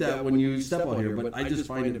wouldn't think that when you step out here, but I just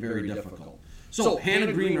find it very difficult. So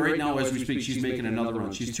Hannah Green right now, as we speak, she's making another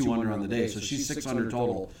run. She's 2 under on the day, so she's 6 under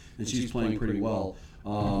total, and she's playing pretty well.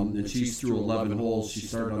 And she's through 11 holes. She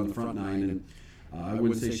started on the front 9, and I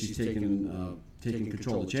wouldn't say she's taking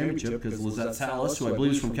control of the championship because Lizette Salas, who I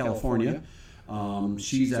believe is from California,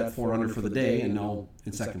 she's at 4 under for the day and now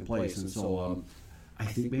in second place. And so I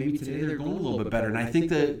think maybe today they're going a little bit better. And I think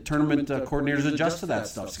the tournament coordinators adjust to that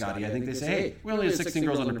stuff, Scotty. I think they say, hey, we only have 16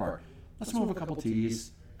 girls under par. Let's move a couple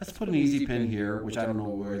tees. Let's put an easy pin here, which I don't know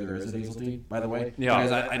where there is at Hazeltine, by the way. Yeah.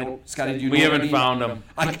 Because I don't, Scotty, do you know? We haven't any? found them.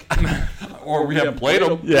 Or we haven't played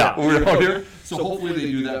them. Yeah. We're out here. So hopefully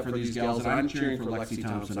they do that for these gals. And I'm cheering for Lexi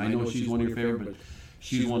Thompson. I know she's one of your favorite, but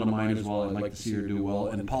she's one of mine as well. I'd like to see her do well.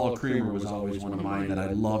 And Paula Creamer was always one of mine that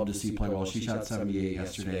I'd love to see play well. She shot 78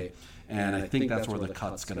 yesterday. And I think that's where the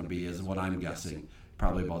cut's going to be, is what I'm guessing.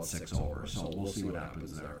 Probably about 6 over. So we'll see what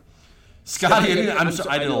happens there. Scotty,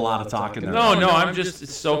 I did a lot of talking there. No, I'm just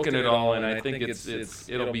soaking it all in. I think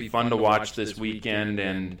it'll be fun to watch this weekend,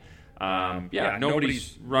 and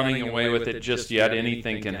nobody's running away with it just yet.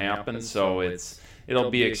 Anything can happen, so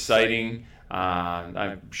it'll be exciting.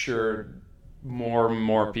 I'm sure more and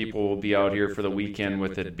more people will be out here for the weekend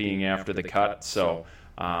with it being after the cut. So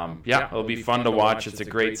it'll be fun to watch. It's a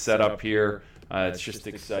great setup here. It's just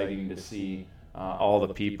exciting to see all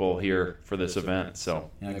the people here for this event. So,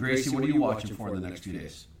 Yeah, Gracie, what are you watching for in the next few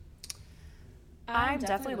days? I'm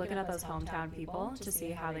definitely looking at those hometown people to see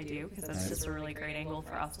how they do, because that's just a really great angle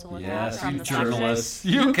for us to look at Yes, from you the journalists.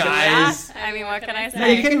 section. You guys. Yeah, I mean, what can I say? Yeah,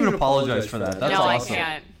 you can't even apologize for that. That's no, awesome. I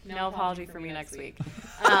can't. No apology for me next week.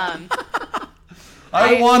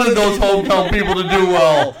 I wanted those hometown people to do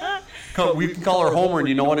well. We can call her Homer, and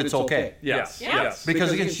you know what? It's okay. yes.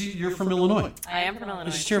 Because, again, you're from Illinois. I am from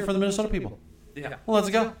Illinois. She's cheering for the Minnesota people. Yeah. Well, let's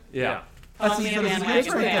go. Yeah. That's Call as me a good as it bandwagon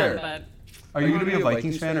gets right fan, there. but Are you going to be a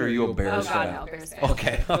Vikings fan, or are you a oh Bears god, fan? no, Bears fan.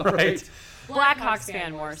 Okay, all right. Blackhawks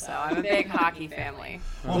fan more so. I'm a big hockey family.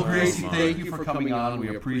 Well, Gracie, thank you for coming on.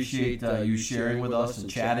 We appreciate you sharing with us and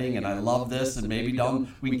chatting, and I love this. And maybe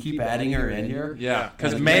we can keep adding her in here. Yeah,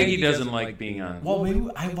 because And Maggie doesn't like being on. Well, maybe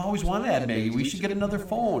I've always wanted to add Maggie. We should get another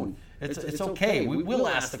phone. It's okay. We'll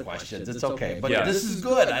ask the questions. It's okay. But Yes. this is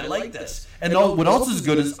good. I like this. And what else is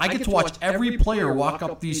good is I get to watch every player walk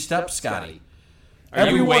up these steps, Scotty. Are you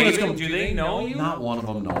Everyone is waving? going. Do they know you? Not one of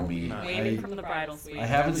them know me. Waving from the bridal suite. I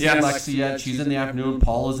haven't seen Yes. Lexi yet. She's in the afternoon.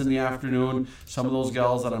 Paula's in the afternoon. Some of those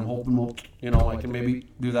gals that I'm hoping will, I can maybe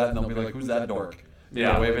do that, and they'll be like, "Who's that dork?"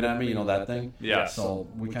 Yeah. Waving at me, that thing. Yes. So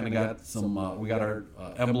we kind of got some. We got our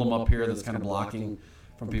emblem up here that's kind of blocking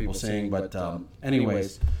from people saying. But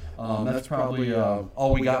anyways, that's probably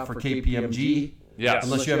all we got for KPMG. Yes.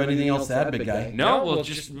 Unless you have anything else to add, big guy. No, we'll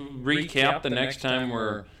just recap the next time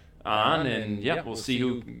we're on, and we'll see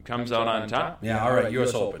who comes out on top. Yeah. All right.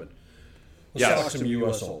 U.S. Open. Let's Yes. talk some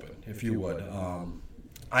U.S. Open, if you would.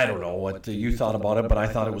 I don't know what you thought about it, but I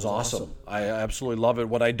thought it was awesome. I absolutely love it.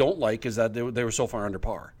 What I don't like is that they were so far under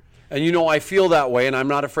par. And, I feel that way, and I'm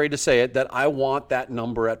not afraid to say it, that I want that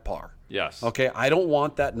number at par. Yes. Okay, I don't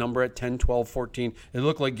want that number at 10, 12, 14. It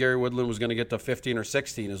looked like Gary Woodland was going to get to 15 or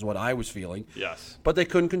 16 is what I was feeling. Yes. But they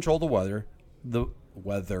couldn't control the weather. The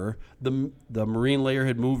marine layer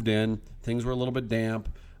had moved in. Things were a little bit damp.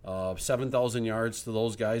 7,000 yards to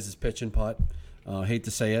those guys is pitch and putt. Hate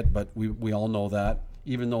to say it, but we all know that.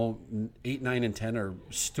 Even though 8, 9, and 10 are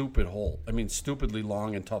stupidly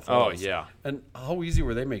long and tough Oh, holes. yeah. And how easy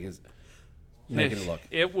were they making it look?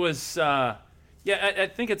 It was, I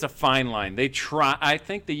think it's a fine line. I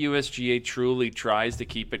think the USGA truly tries to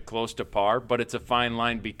keep it close to par, but it's a fine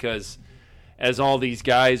line because, as all these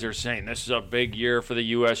guys are saying, this is a big year for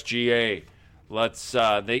the USGA.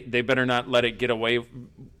 They better not let it get away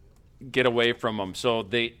from them. So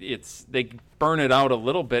they burn it out a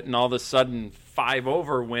little bit, and all of a sudden 5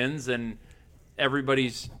 over wins, and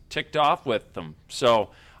everybody's ticked off with them.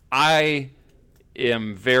 So I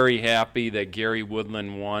am very happy that Gary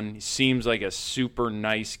Woodland won. He seems like a super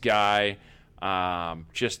nice guy.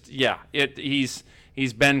 He's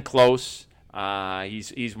been close.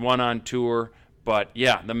 He's won on tour, but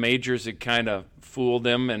the majors had kind of fooled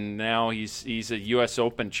him, and now he's a U.S.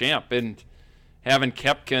 Open champ. And having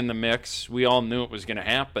Koepka in the mix, we all knew it was going to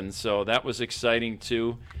happen, so that was exciting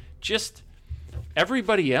too. Just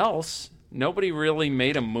everybody else, nobody really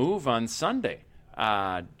made a move on Sunday.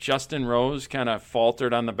 Justin Rose kind of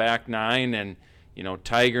faltered on the back nine, and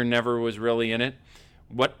Tiger never was really in it.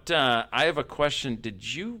 I have a question.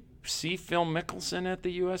 Did you see Phil Mickelson at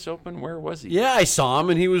the U.S. Open? Where was he? Yeah, I saw him,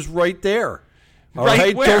 and he was right there. All Right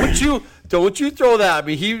right, where? Don't you throw that at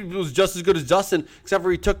me. He was just as good as Justin, except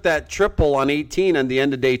for he took that triple on 18 on the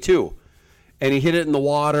end of day 2. And he hit it in the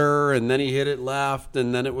water, and then he hit it left,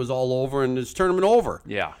 and then it was all over, and his tournament over.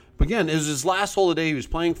 Yeah. But again, it was his last hole of the day. He was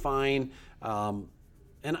playing fine.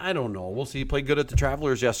 And I don't know. We'll see. He played good at the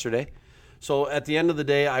Travelers yesterday. So at the end of the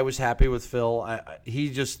day, I was happy with Phil.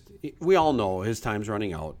 We all know his time's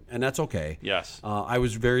running out, and that's okay. Yes. I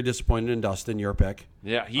was very disappointed in Dustin, your pick.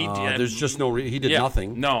 Yeah, he did. There's just he did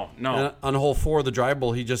nothing. No. And on hole 4 of the drive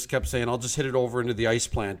bowl, he just kept saying, I'll just hit it over into the ice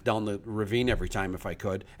plant down the ravine every time if I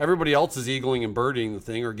could. Everybody else is eagling and birdieing the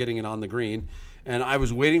thing or getting it on the green. And I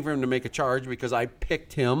was waiting for him to make a charge because I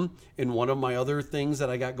picked him in one of my other things that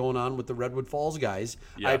I got going on with the Redwood Falls guys.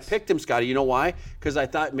 Yes. I picked him, Scotty. You know why? Because I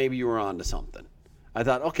thought maybe you were on to something. I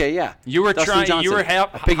thought, okay, yeah. You were Dustin Johnson. You were I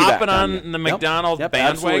piggybacked hopping on you. the McDonald Yep,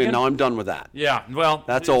 bandwagon. absolutely. Now I'm done with that. Yeah, well,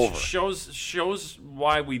 That's it over. Shows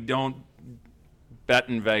why we don't bet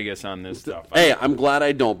in Vegas on this stuff. Hey, I'm glad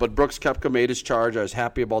I don't. But Brooks Koepka made his charge. I was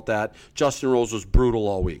happy about that. Justin Rose was brutal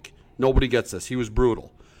all week. Nobody gets this. He was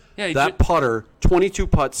brutal. Yeah, that putter, 22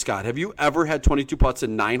 putts, Scott. Have you ever had 22 putts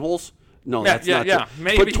in 9 holes? No, that's not true.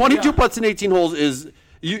 Maybe, but 22 putts in 18 holes is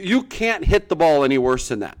you can't hit the ball any worse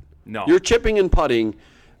than that. No. Your chipping and putting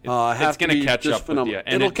it's have to gonna be catch just up with phenomenal. you,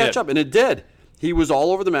 and It'll it catch did. up, and it did. He was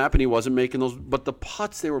all over the map, and he wasn't making those. But the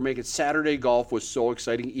putts they were making, Saturday golf was so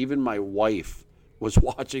exciting. Even my wife was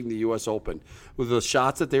watching the U.S. Open. With the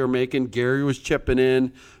shots that they were making, Gary was chipping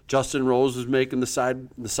in. Justin Rose was making the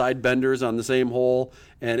side benders on the same hole.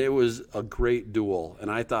 And it was a great duel. And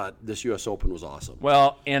I thought this U.S. Open was awesome.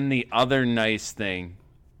 Well, and the other nice thing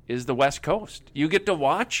is the West Coast. You get to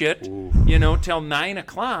watch it, till 9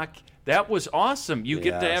 o'clock. That was awesome. You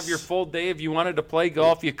get to have your full day. If you wanted to play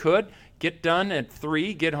golf, you could. Get done at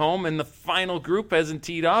 3, get home, and the final group hasn't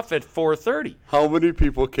teed off at 4:30. How many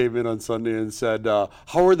people came in on Sunday and said, how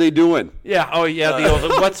are they doing? Yeah, oh yeah,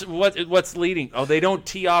 what's leading? Oh, they don't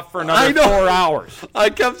tee off for another 4 hours.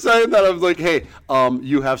 I kept saying that. I was like, hey,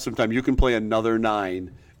 you have some time. You can play another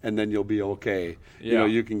 9, and then you'll be okay. Yeah.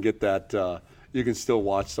 You can get that, you can still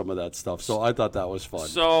watch some of that stuff. So I thought that was fun.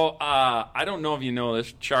 So I don't know if you know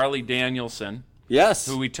this, Charlie Danielson. Yes.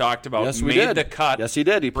 Who we talked about, yes, we made did. the cut. Yes, he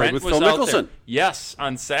did. He played Brent with Phil Mickelson. Yes,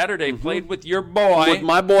 on Saturday, played with your boy. With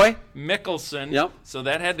my boy. Mickelson. Yep. So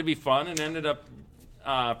that had to be fun, and ended up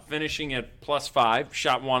finishing at +5,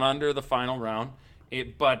 shot 1 under the final round.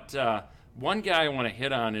 But one guy I want to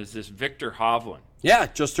hit on is this Victor Hovland. Yeah,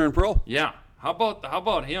 just turned pro. Yeah. How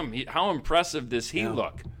about him? How impressive does he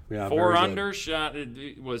look? Yeah, 4 under, shot,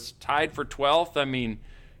 was tied for 12th. I mean,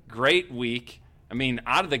 great week. I mean,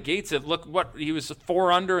 out of the gates, he was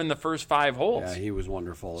 4 under in the first 5 holes. Yeah, he was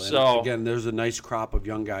wonderful. So, and again, there's a nice crop of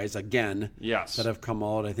young guys that have come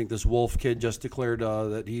out. I think this Wolf kid just declared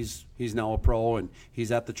that he's now a pro, and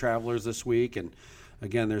he's at the Travelers this week. And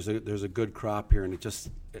again, there's a good crop here, and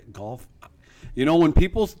golf. When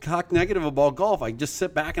people talk negative about golf, I just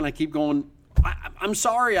sit back and I keep going, I'm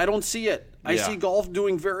sorry, I don't see it. I see golf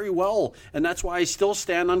doing very well, and that's why I still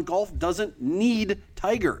stand on golf doesn't need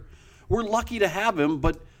Tiger. We're lucky to have him,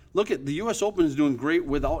 but look at the U.S. Open is doing great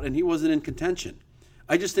without, and he wasn't in contention.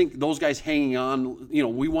 I just think those guys hanging on,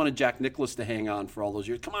 we wanted Jack Nicklaus to hang on for all those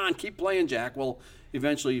years. Come on, keep playing, Jack. Well,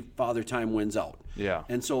 eventually Father Time wins out. Yeah.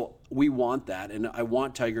 And so we want that, and I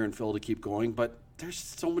want Tiger and Phil to keep going, but there's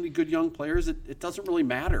so many good young players, it doesn't really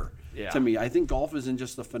matter to me. I think golf is in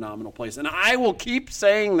just a phenomenal place. And I will keep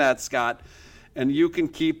saying that, Scott, and you can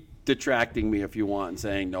keep detracting me if you want and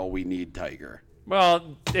saying, no, we need Tiger.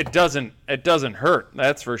 Well, it doesn't hurt.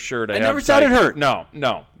 That's for sure. I never said it hurt.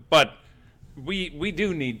 No. But we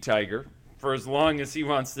do need Tiger for as long as he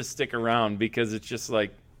wants to stick around, because it's just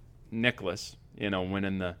like Nicklaus,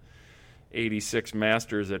 winning the 86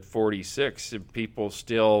 Masters at 46. People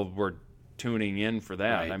still were tuning in for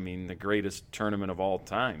that. Right. I mean, the greatest tournament of all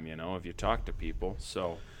time, if you talk to people.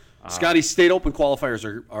 So, Scotty, State Open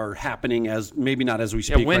qualifiers are happening when's we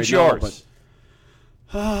speak right yours?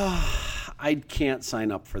 now. I can't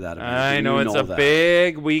sign up for that event. I know it's a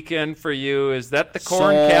big weekend for you. Is that the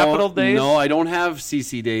Corn Capital Days? No, I don't have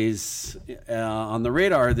CC Days on the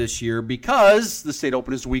radar this year because the State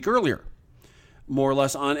Open is a week earlier, more or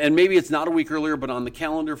less and maybe it's not a week earlier, but on the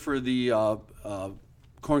calendar for the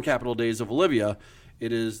Corn Capital Days of Olivia,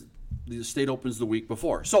 it is the State Open's the week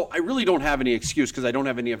before. So I really don't have any excuse because I don't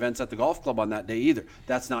have any events at the golf club on that day either.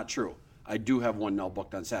 That's not true. I do have one now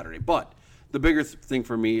booked on Saturday, but the bigger thing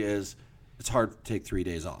for me is it's hard to take 3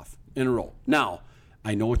 days off in a row. Now,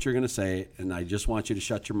 I know what you're going to say, and I just want you to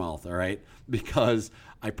shut your mouth, all right? Because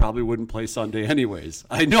I probably wouldn't play Sunday anyways.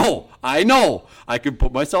 I know. I could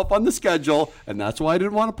put myself on the schedule, and that's why I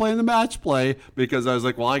didn't want to play in the match play, because I was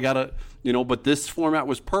like, well, I got to, but this format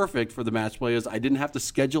was perfect for the match play, is I didn't have to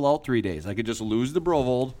schedule out 3 days. I could just lose the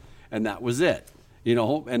Brovold, and that was it.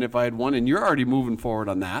 And if I had won, and you're already moving forward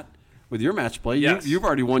on that, with your match play, yes. You've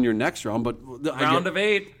already won your next round, but round of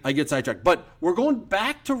 8. I get sidetracked. But we're going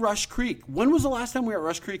back to Rush Creek. When was the last time we were at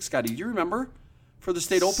Rush Creek, Scotty? Do you remember for the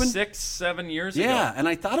State Open? 6-7 years ago. Yeah, and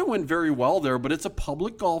I thought it went very well there, but it's a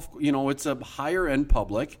public golf, it's a higher end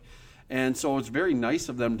public. And so it's very nice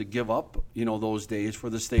of them to give up, those days for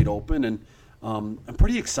the State Open. And I'm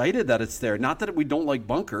pretty excited that it's there. Not that we don't like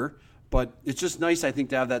Bunker, but it's just nice, I think,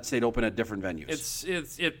 to have that State Open at different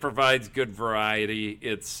venues. It provides good variety.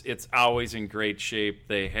 It's always in great shape.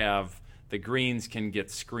 They have the greens can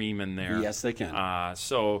get screaming there. Yes, they can.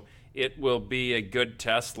 So it will be a good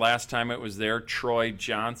test. Last time it was there, Troy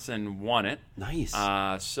Johnson won it. Nice.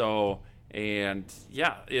 I'm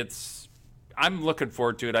looking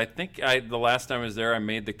forward to it. I think the last time I was there, I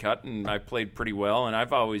made the cut and I played pretty well. And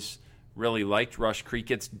I've always really liked Rush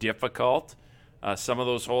Creek. It's difficult. Some of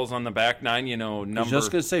those holes on the back nine, number. I was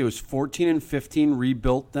just going to say, it was 14 and 15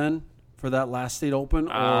 rebuilt then for that last State Open?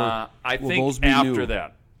 Or I will think those be after new?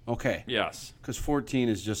 that. Okay. Yes. Because 14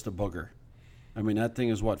 is just a booger. I mean, that thing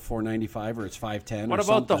is what, 495 or it's 510 What or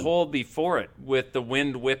about the something. hole before it with the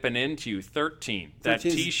wind whipping into you? 13. That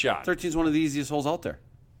 13's tee shot. 13 is one of the easiest holes out there.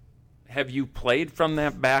 Have you played from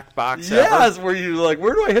that back box Yes, ever? where you're like,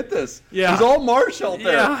 where do I hit this? Yeah. There's all marsh out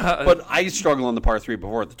there. Yeah. But I struggle on the par 3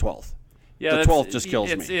 before at the 12th. Yeah, The that's- 12th just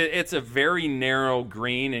kills me. It's a very narrow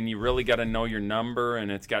green, and you really got to know your number, and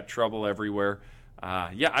it's got trouble everywhere.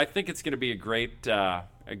 I think it's going to be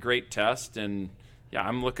a great test, and yeah,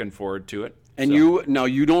 I'm looking forward to it. And So,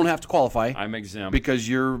 you don't have to qualify I'm exempt. because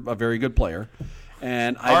you're a very good player.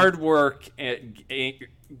 And Hard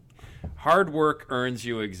work earns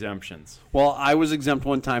you exemptions. Well, I was exempt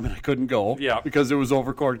one time and I couldn't go because it was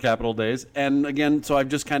over Cord Capital Days. And again, so I've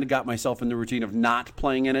just kind of got myself in the routine of not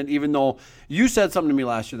playing in it, even though you said something to me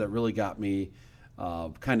last year that really got me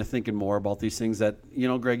kind of thinking more about these things that,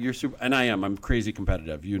 Greg, you're super, and I'm crazy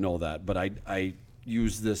competitive. You know that. But I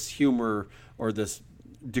use this humor or this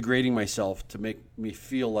degrading myself to make me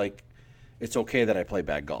feel like it's okay that I play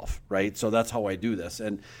bad golf, right? So that's how I do this.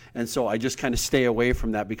 And so I just kind of stay away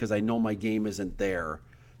from that because I know my game isn't there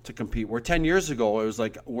to compete. Where 10 years ago, it was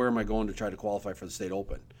like, where am I going to try to qualify for the state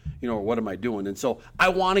open? Or what am I doing? And so I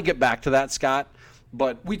want to get back to that, Scott.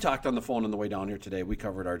 But we talked on the phone on the way down here today. We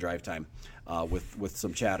covered our drive time with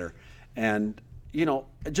some chatter. And,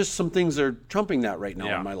 just some things are trumping that right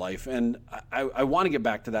now in my life. And I want to get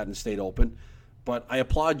back to that in state open. But I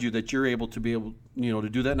applaud you that you're able to to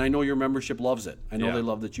do that. And I know your membership loves it. I know they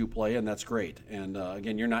love that you play, and that's great. And,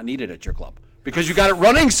 again, you're not needed at your club because you got it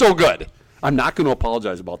running so good. I'm not going to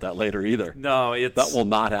apologize about that later either. No, that will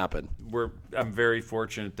not happen. I'm very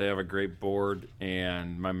fortunate to have a great board,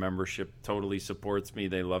 and my membership totally supports me.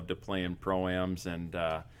 They love to play in pro-ams, and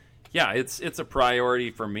it's a priority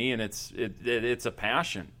for me, and it's a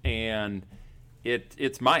passion, and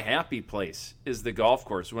it's my happy place is the golf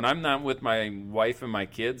course. When I'm not with my wife and my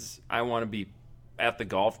kids, I want to be at the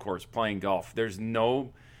golf course playing golf. There's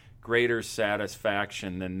no greater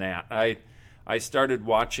satisfaction than that. I started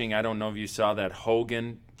watching, I don't know if you saw that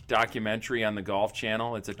Hogan documentary on the Golf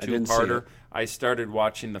Channel. It's a two-parter. I started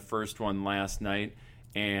watching the first one last night,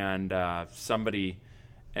 and somebody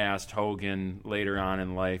asked Hogan later on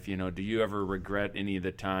in life, do you ever regret any of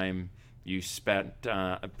the time you spent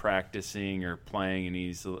practicing or playing,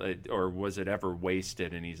 and or was it ever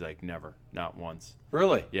wasted? And he's like, never, not once.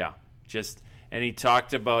 Really? Yeah, and he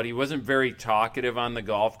talked about he wasn't very talkative on the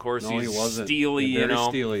golf course. No, he wasn't. Steely, Very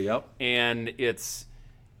steely, yep. And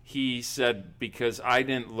he said, because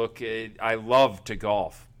I love to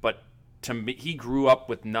golf, but to me, he grew up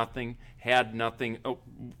with nothing, had nothing,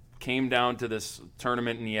 came down to this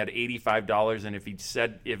tournament and he had $85, and if he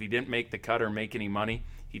didn't make the cut or make any money,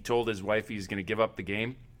 he told his wife he was going to give up the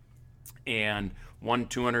game, and won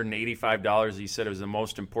 $285. He said it was the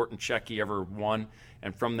most important check he ever won,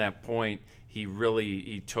 and from that point,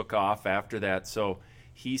 he took off after that. So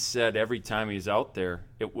he said every time he was out there,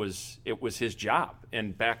 it was his job.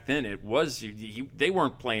 And back then, it was they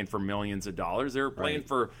weren't playing for millions of dollars; they were playing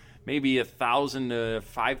for maybe $1,000 to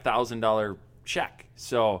 $5,000 check.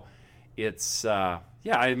 So it's I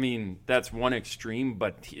mean that's one extreme,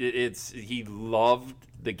 but he loved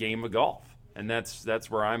the game of golf, and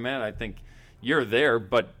that's where I'm at. I think you're there,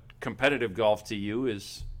 but competitive golf to you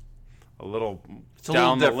is a little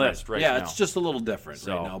down the list right now. Yeah, it's just a little different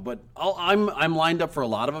right now. But I'm lined up for a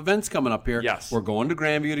lot of events coming up here. Yes, we're going to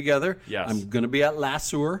Grandview together. Yes, I'm going to be at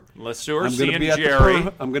Lesueur. I'm going to be at Jerry.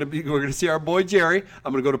 We're going to see our boy Jerry.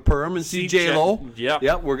 I'm going to go to Perham and see J-Lo.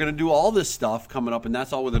 Yeah, we're going to do all this stuff coming up, and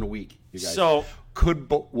that's all within a week. You guys. So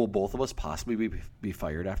will both of us possibly be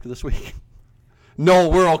fired after this week? No,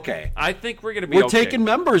 we're okay. I think we're going to be We're taking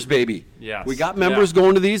members, baby. Yes. We got members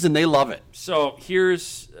going to these, and they love it. So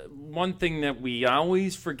here's one thing that we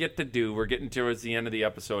always forget to do. We're getting towards the end of the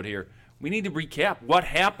episode here. We need to recap what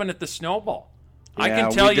happened at the Snowball. Yeah, I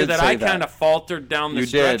can tell you that I that. kind of faltered down the You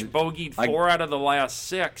stretch, did. bogeyed 4 out of the last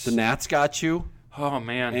 6. The Nats got you. Oh,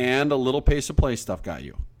 man. And a little pace of play stuff got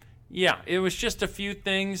you. Yeah, it was just a few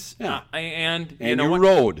things. Yeah. And you know what?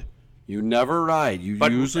 rode. You never ride. You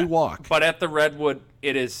usually walk. But at the Redwood,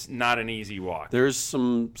 it is not an easy walk. There's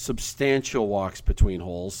some substantial walks between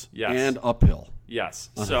holes. Yes. And uphill. Yes.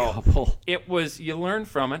 On a So couple. it was, you learn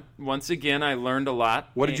from it. Once again, I learned a lot.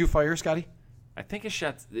 What did you fire, Scotty? I think I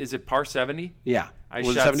shot, is it par 70? Yeah. I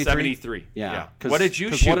Was it shot 73. Yeah. What did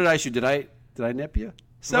you shoot? What did I shoot? Did I nip you?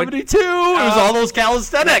 72. It was all those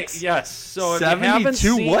calisthenics. Yes. So if you haven't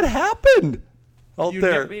 72. seen, What happened out you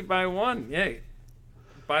there? nipped me by 1. Yay.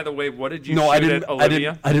 By the way, what did you No, shoot I didn't. at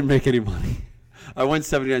Olivia? I didn't make any money. I went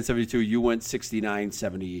 79-72. You went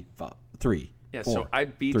 69-73. Yeah, 4, so I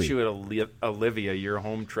beat 3. you at Olivia, your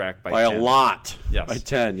home track, by 10. a lot. Yes. By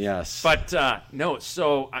 10, yes. But no,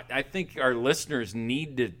 so I think our listeners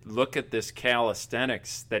need to look at this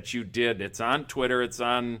calisthenics that you did. It's on Twitter. It's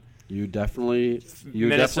on you definitely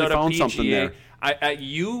Minnesota found PGA. something there.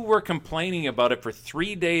 You were complaining about it for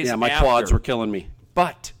 3 days. Yeah, my after, quads were killing me.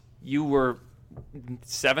 But you were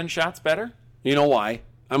 7 shots better. You know why?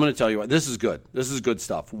 I'm going to tell you why. This is good. This is good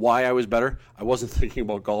stuff. Why I was better? I wasn't thinking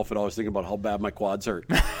about golf at all. I was thinking about how bad my quads hurt.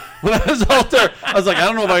 When I was out there, I was like, I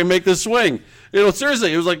don't know if I can make this swing.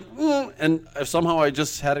 Seriously, it was like, and somehow I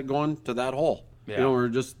just had it going to that hole. Yeah. Or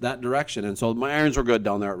just that direction. And so my irons were good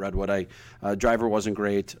down there at Redwood. Driver wasn't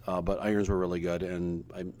great, but irons were really good. And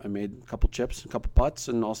I made a couple chips, a couple putts,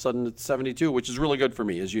 and all of a sudden it's 72, which is really good for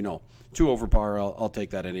me, as you know. 2 over par, I'll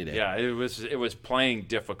take that any day. Yeah, it was playing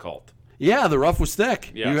difficult. Yeah, the rough was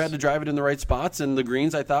thick. Yes. You had to drive it in the right spots, and the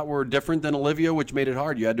greens I thought were different than Olivia, which made it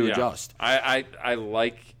hard. You had to adjust. I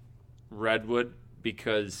like Redwood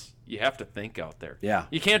because you have to think out there. Yeah.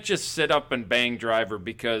 You can't just sit up and bang driver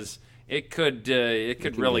because it could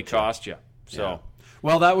really cost you. So. Yeah.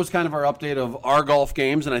 Well, that was kind of our update of our golf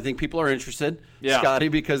games, and I think people are interested, Scotty,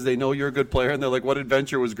 because they know you're a good player, and they're like, what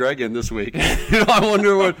adventure was Greg in this week? I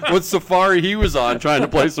wonder what safari he was on trying to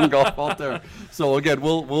play some golf out there. So, again,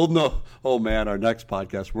 we'll know. Oh, man, our next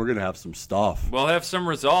podcast, we're going to have some stuff. We'll have some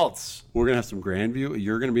results. We're going to have some Grandview.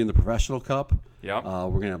 You're going to be in the Professional Cup. Yep. We're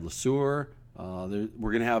going to have LeSueur.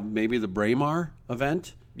 We're going to have maybe the Braemar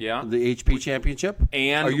event. Yeah. The HP Championship.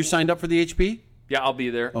 And are you signed up for the HP? Yeah, I'll be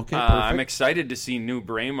there. Okay, I'm perfect. excited to see New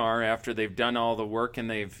Braemar after they've done all the work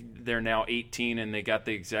and they're now 18 and they got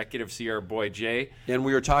the executive see our boy Jay. And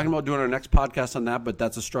we were talking about doing our next podcast on that, but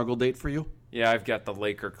that's a struggle date for you? Yeah, I've got the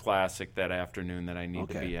Laker Classic that afternoon that I need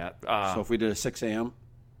to be at. So if we did a 6 a.m.?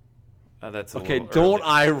 That's a Okay, little don't early.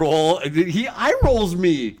 eye roll. He eye rolls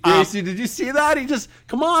me. Gracie, did you see that? He just,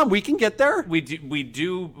 come on, we can get there.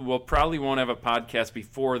 We'll probably won't have a podcast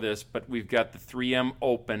before this, but we've got the 3M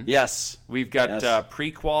Open. Yes. We've got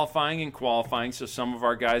pre-qualifying and qualifying, so some of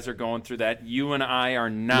our guys are going through that. You and I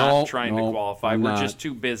are not trying to qualify. I'm We're not. just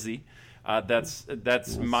too busy. That's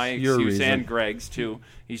my your excuse reason. and Greg's too.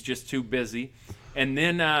 He's just too busy. And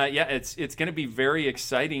then, it's going to be very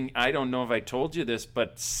exciting. I don't know if I told you this,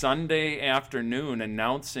 but Sunday afternoon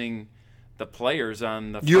announcing the players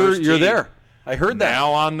on the first You're tee. there. I heard that.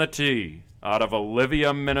 Now on the tee, out of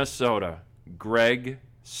Olivia, Minnesota, Greg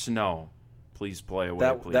Snow. Please play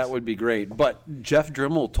away, please. That would be great. But Jeff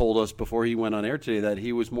Drimmel told us before he went on air today that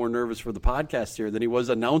he was more nervous for the podcast here than he was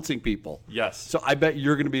announcing people. Yes. So I bet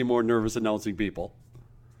you're going to be more nervous announcing people.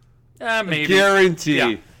 Maybe. Guarantee.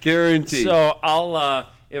 Yeah. Guarantee. So I'll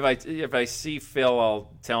if I see Phil,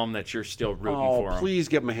 I'll tell him that you're still rooting for him. Please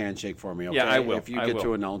give him a handshake for me, okay? Yeah, I will. If you I get will.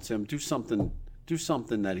 to announce him, do something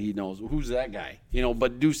that he knows. Who's that guy?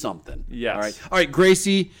 But do something. Yes. All right,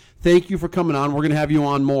 Gracie, thank you for coming on. We're going to have you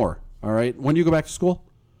on more. All right. When do you go back to school?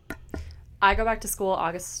 I go back to school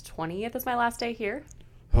August 20th is my last day here.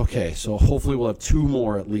 Okay, so hopefully we'll have 2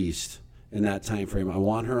 more at least in that time frame. I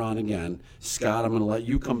want her on again. Scott, I'm going to let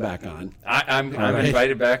you come back on. I'm right.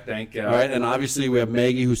 invited back. Thank you. All right, and obviously we have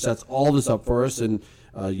Maggie who sets all this up for us, and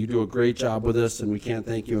you do a great job with this, and we can't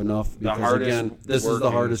thank you enough because hardest again, this is the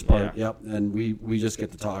working, hardest part. yeah. Yep, and we just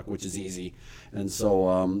get to talk, which is easy, and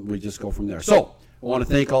so we just go from there. So I want to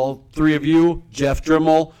thank all 3 of you, Jeff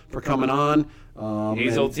Drimmel for coming on,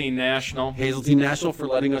 Hazeltine National. Hazeltine National for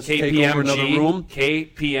letting us take over another room.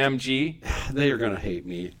 KPMG. They are gonna hate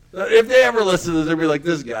me if they ever listen to this. They'll be like,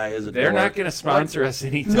 "This guy is a." They're dork." not going to sponsor us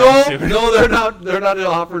anytime No, soon. no, they're not. They're not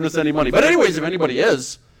offering us any money. But anyways, if anybody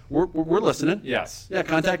is, we're listening. Yes. Yeah,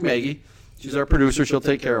 contact Maggie. She's our producer. She'll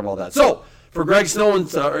take care of all that. So for Greg Snow and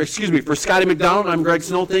for Scotty McDonald, I'm Greg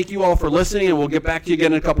Snow. Thank you all for listening, and we'll get back to you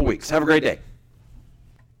again in a couple weeks. Have a great day.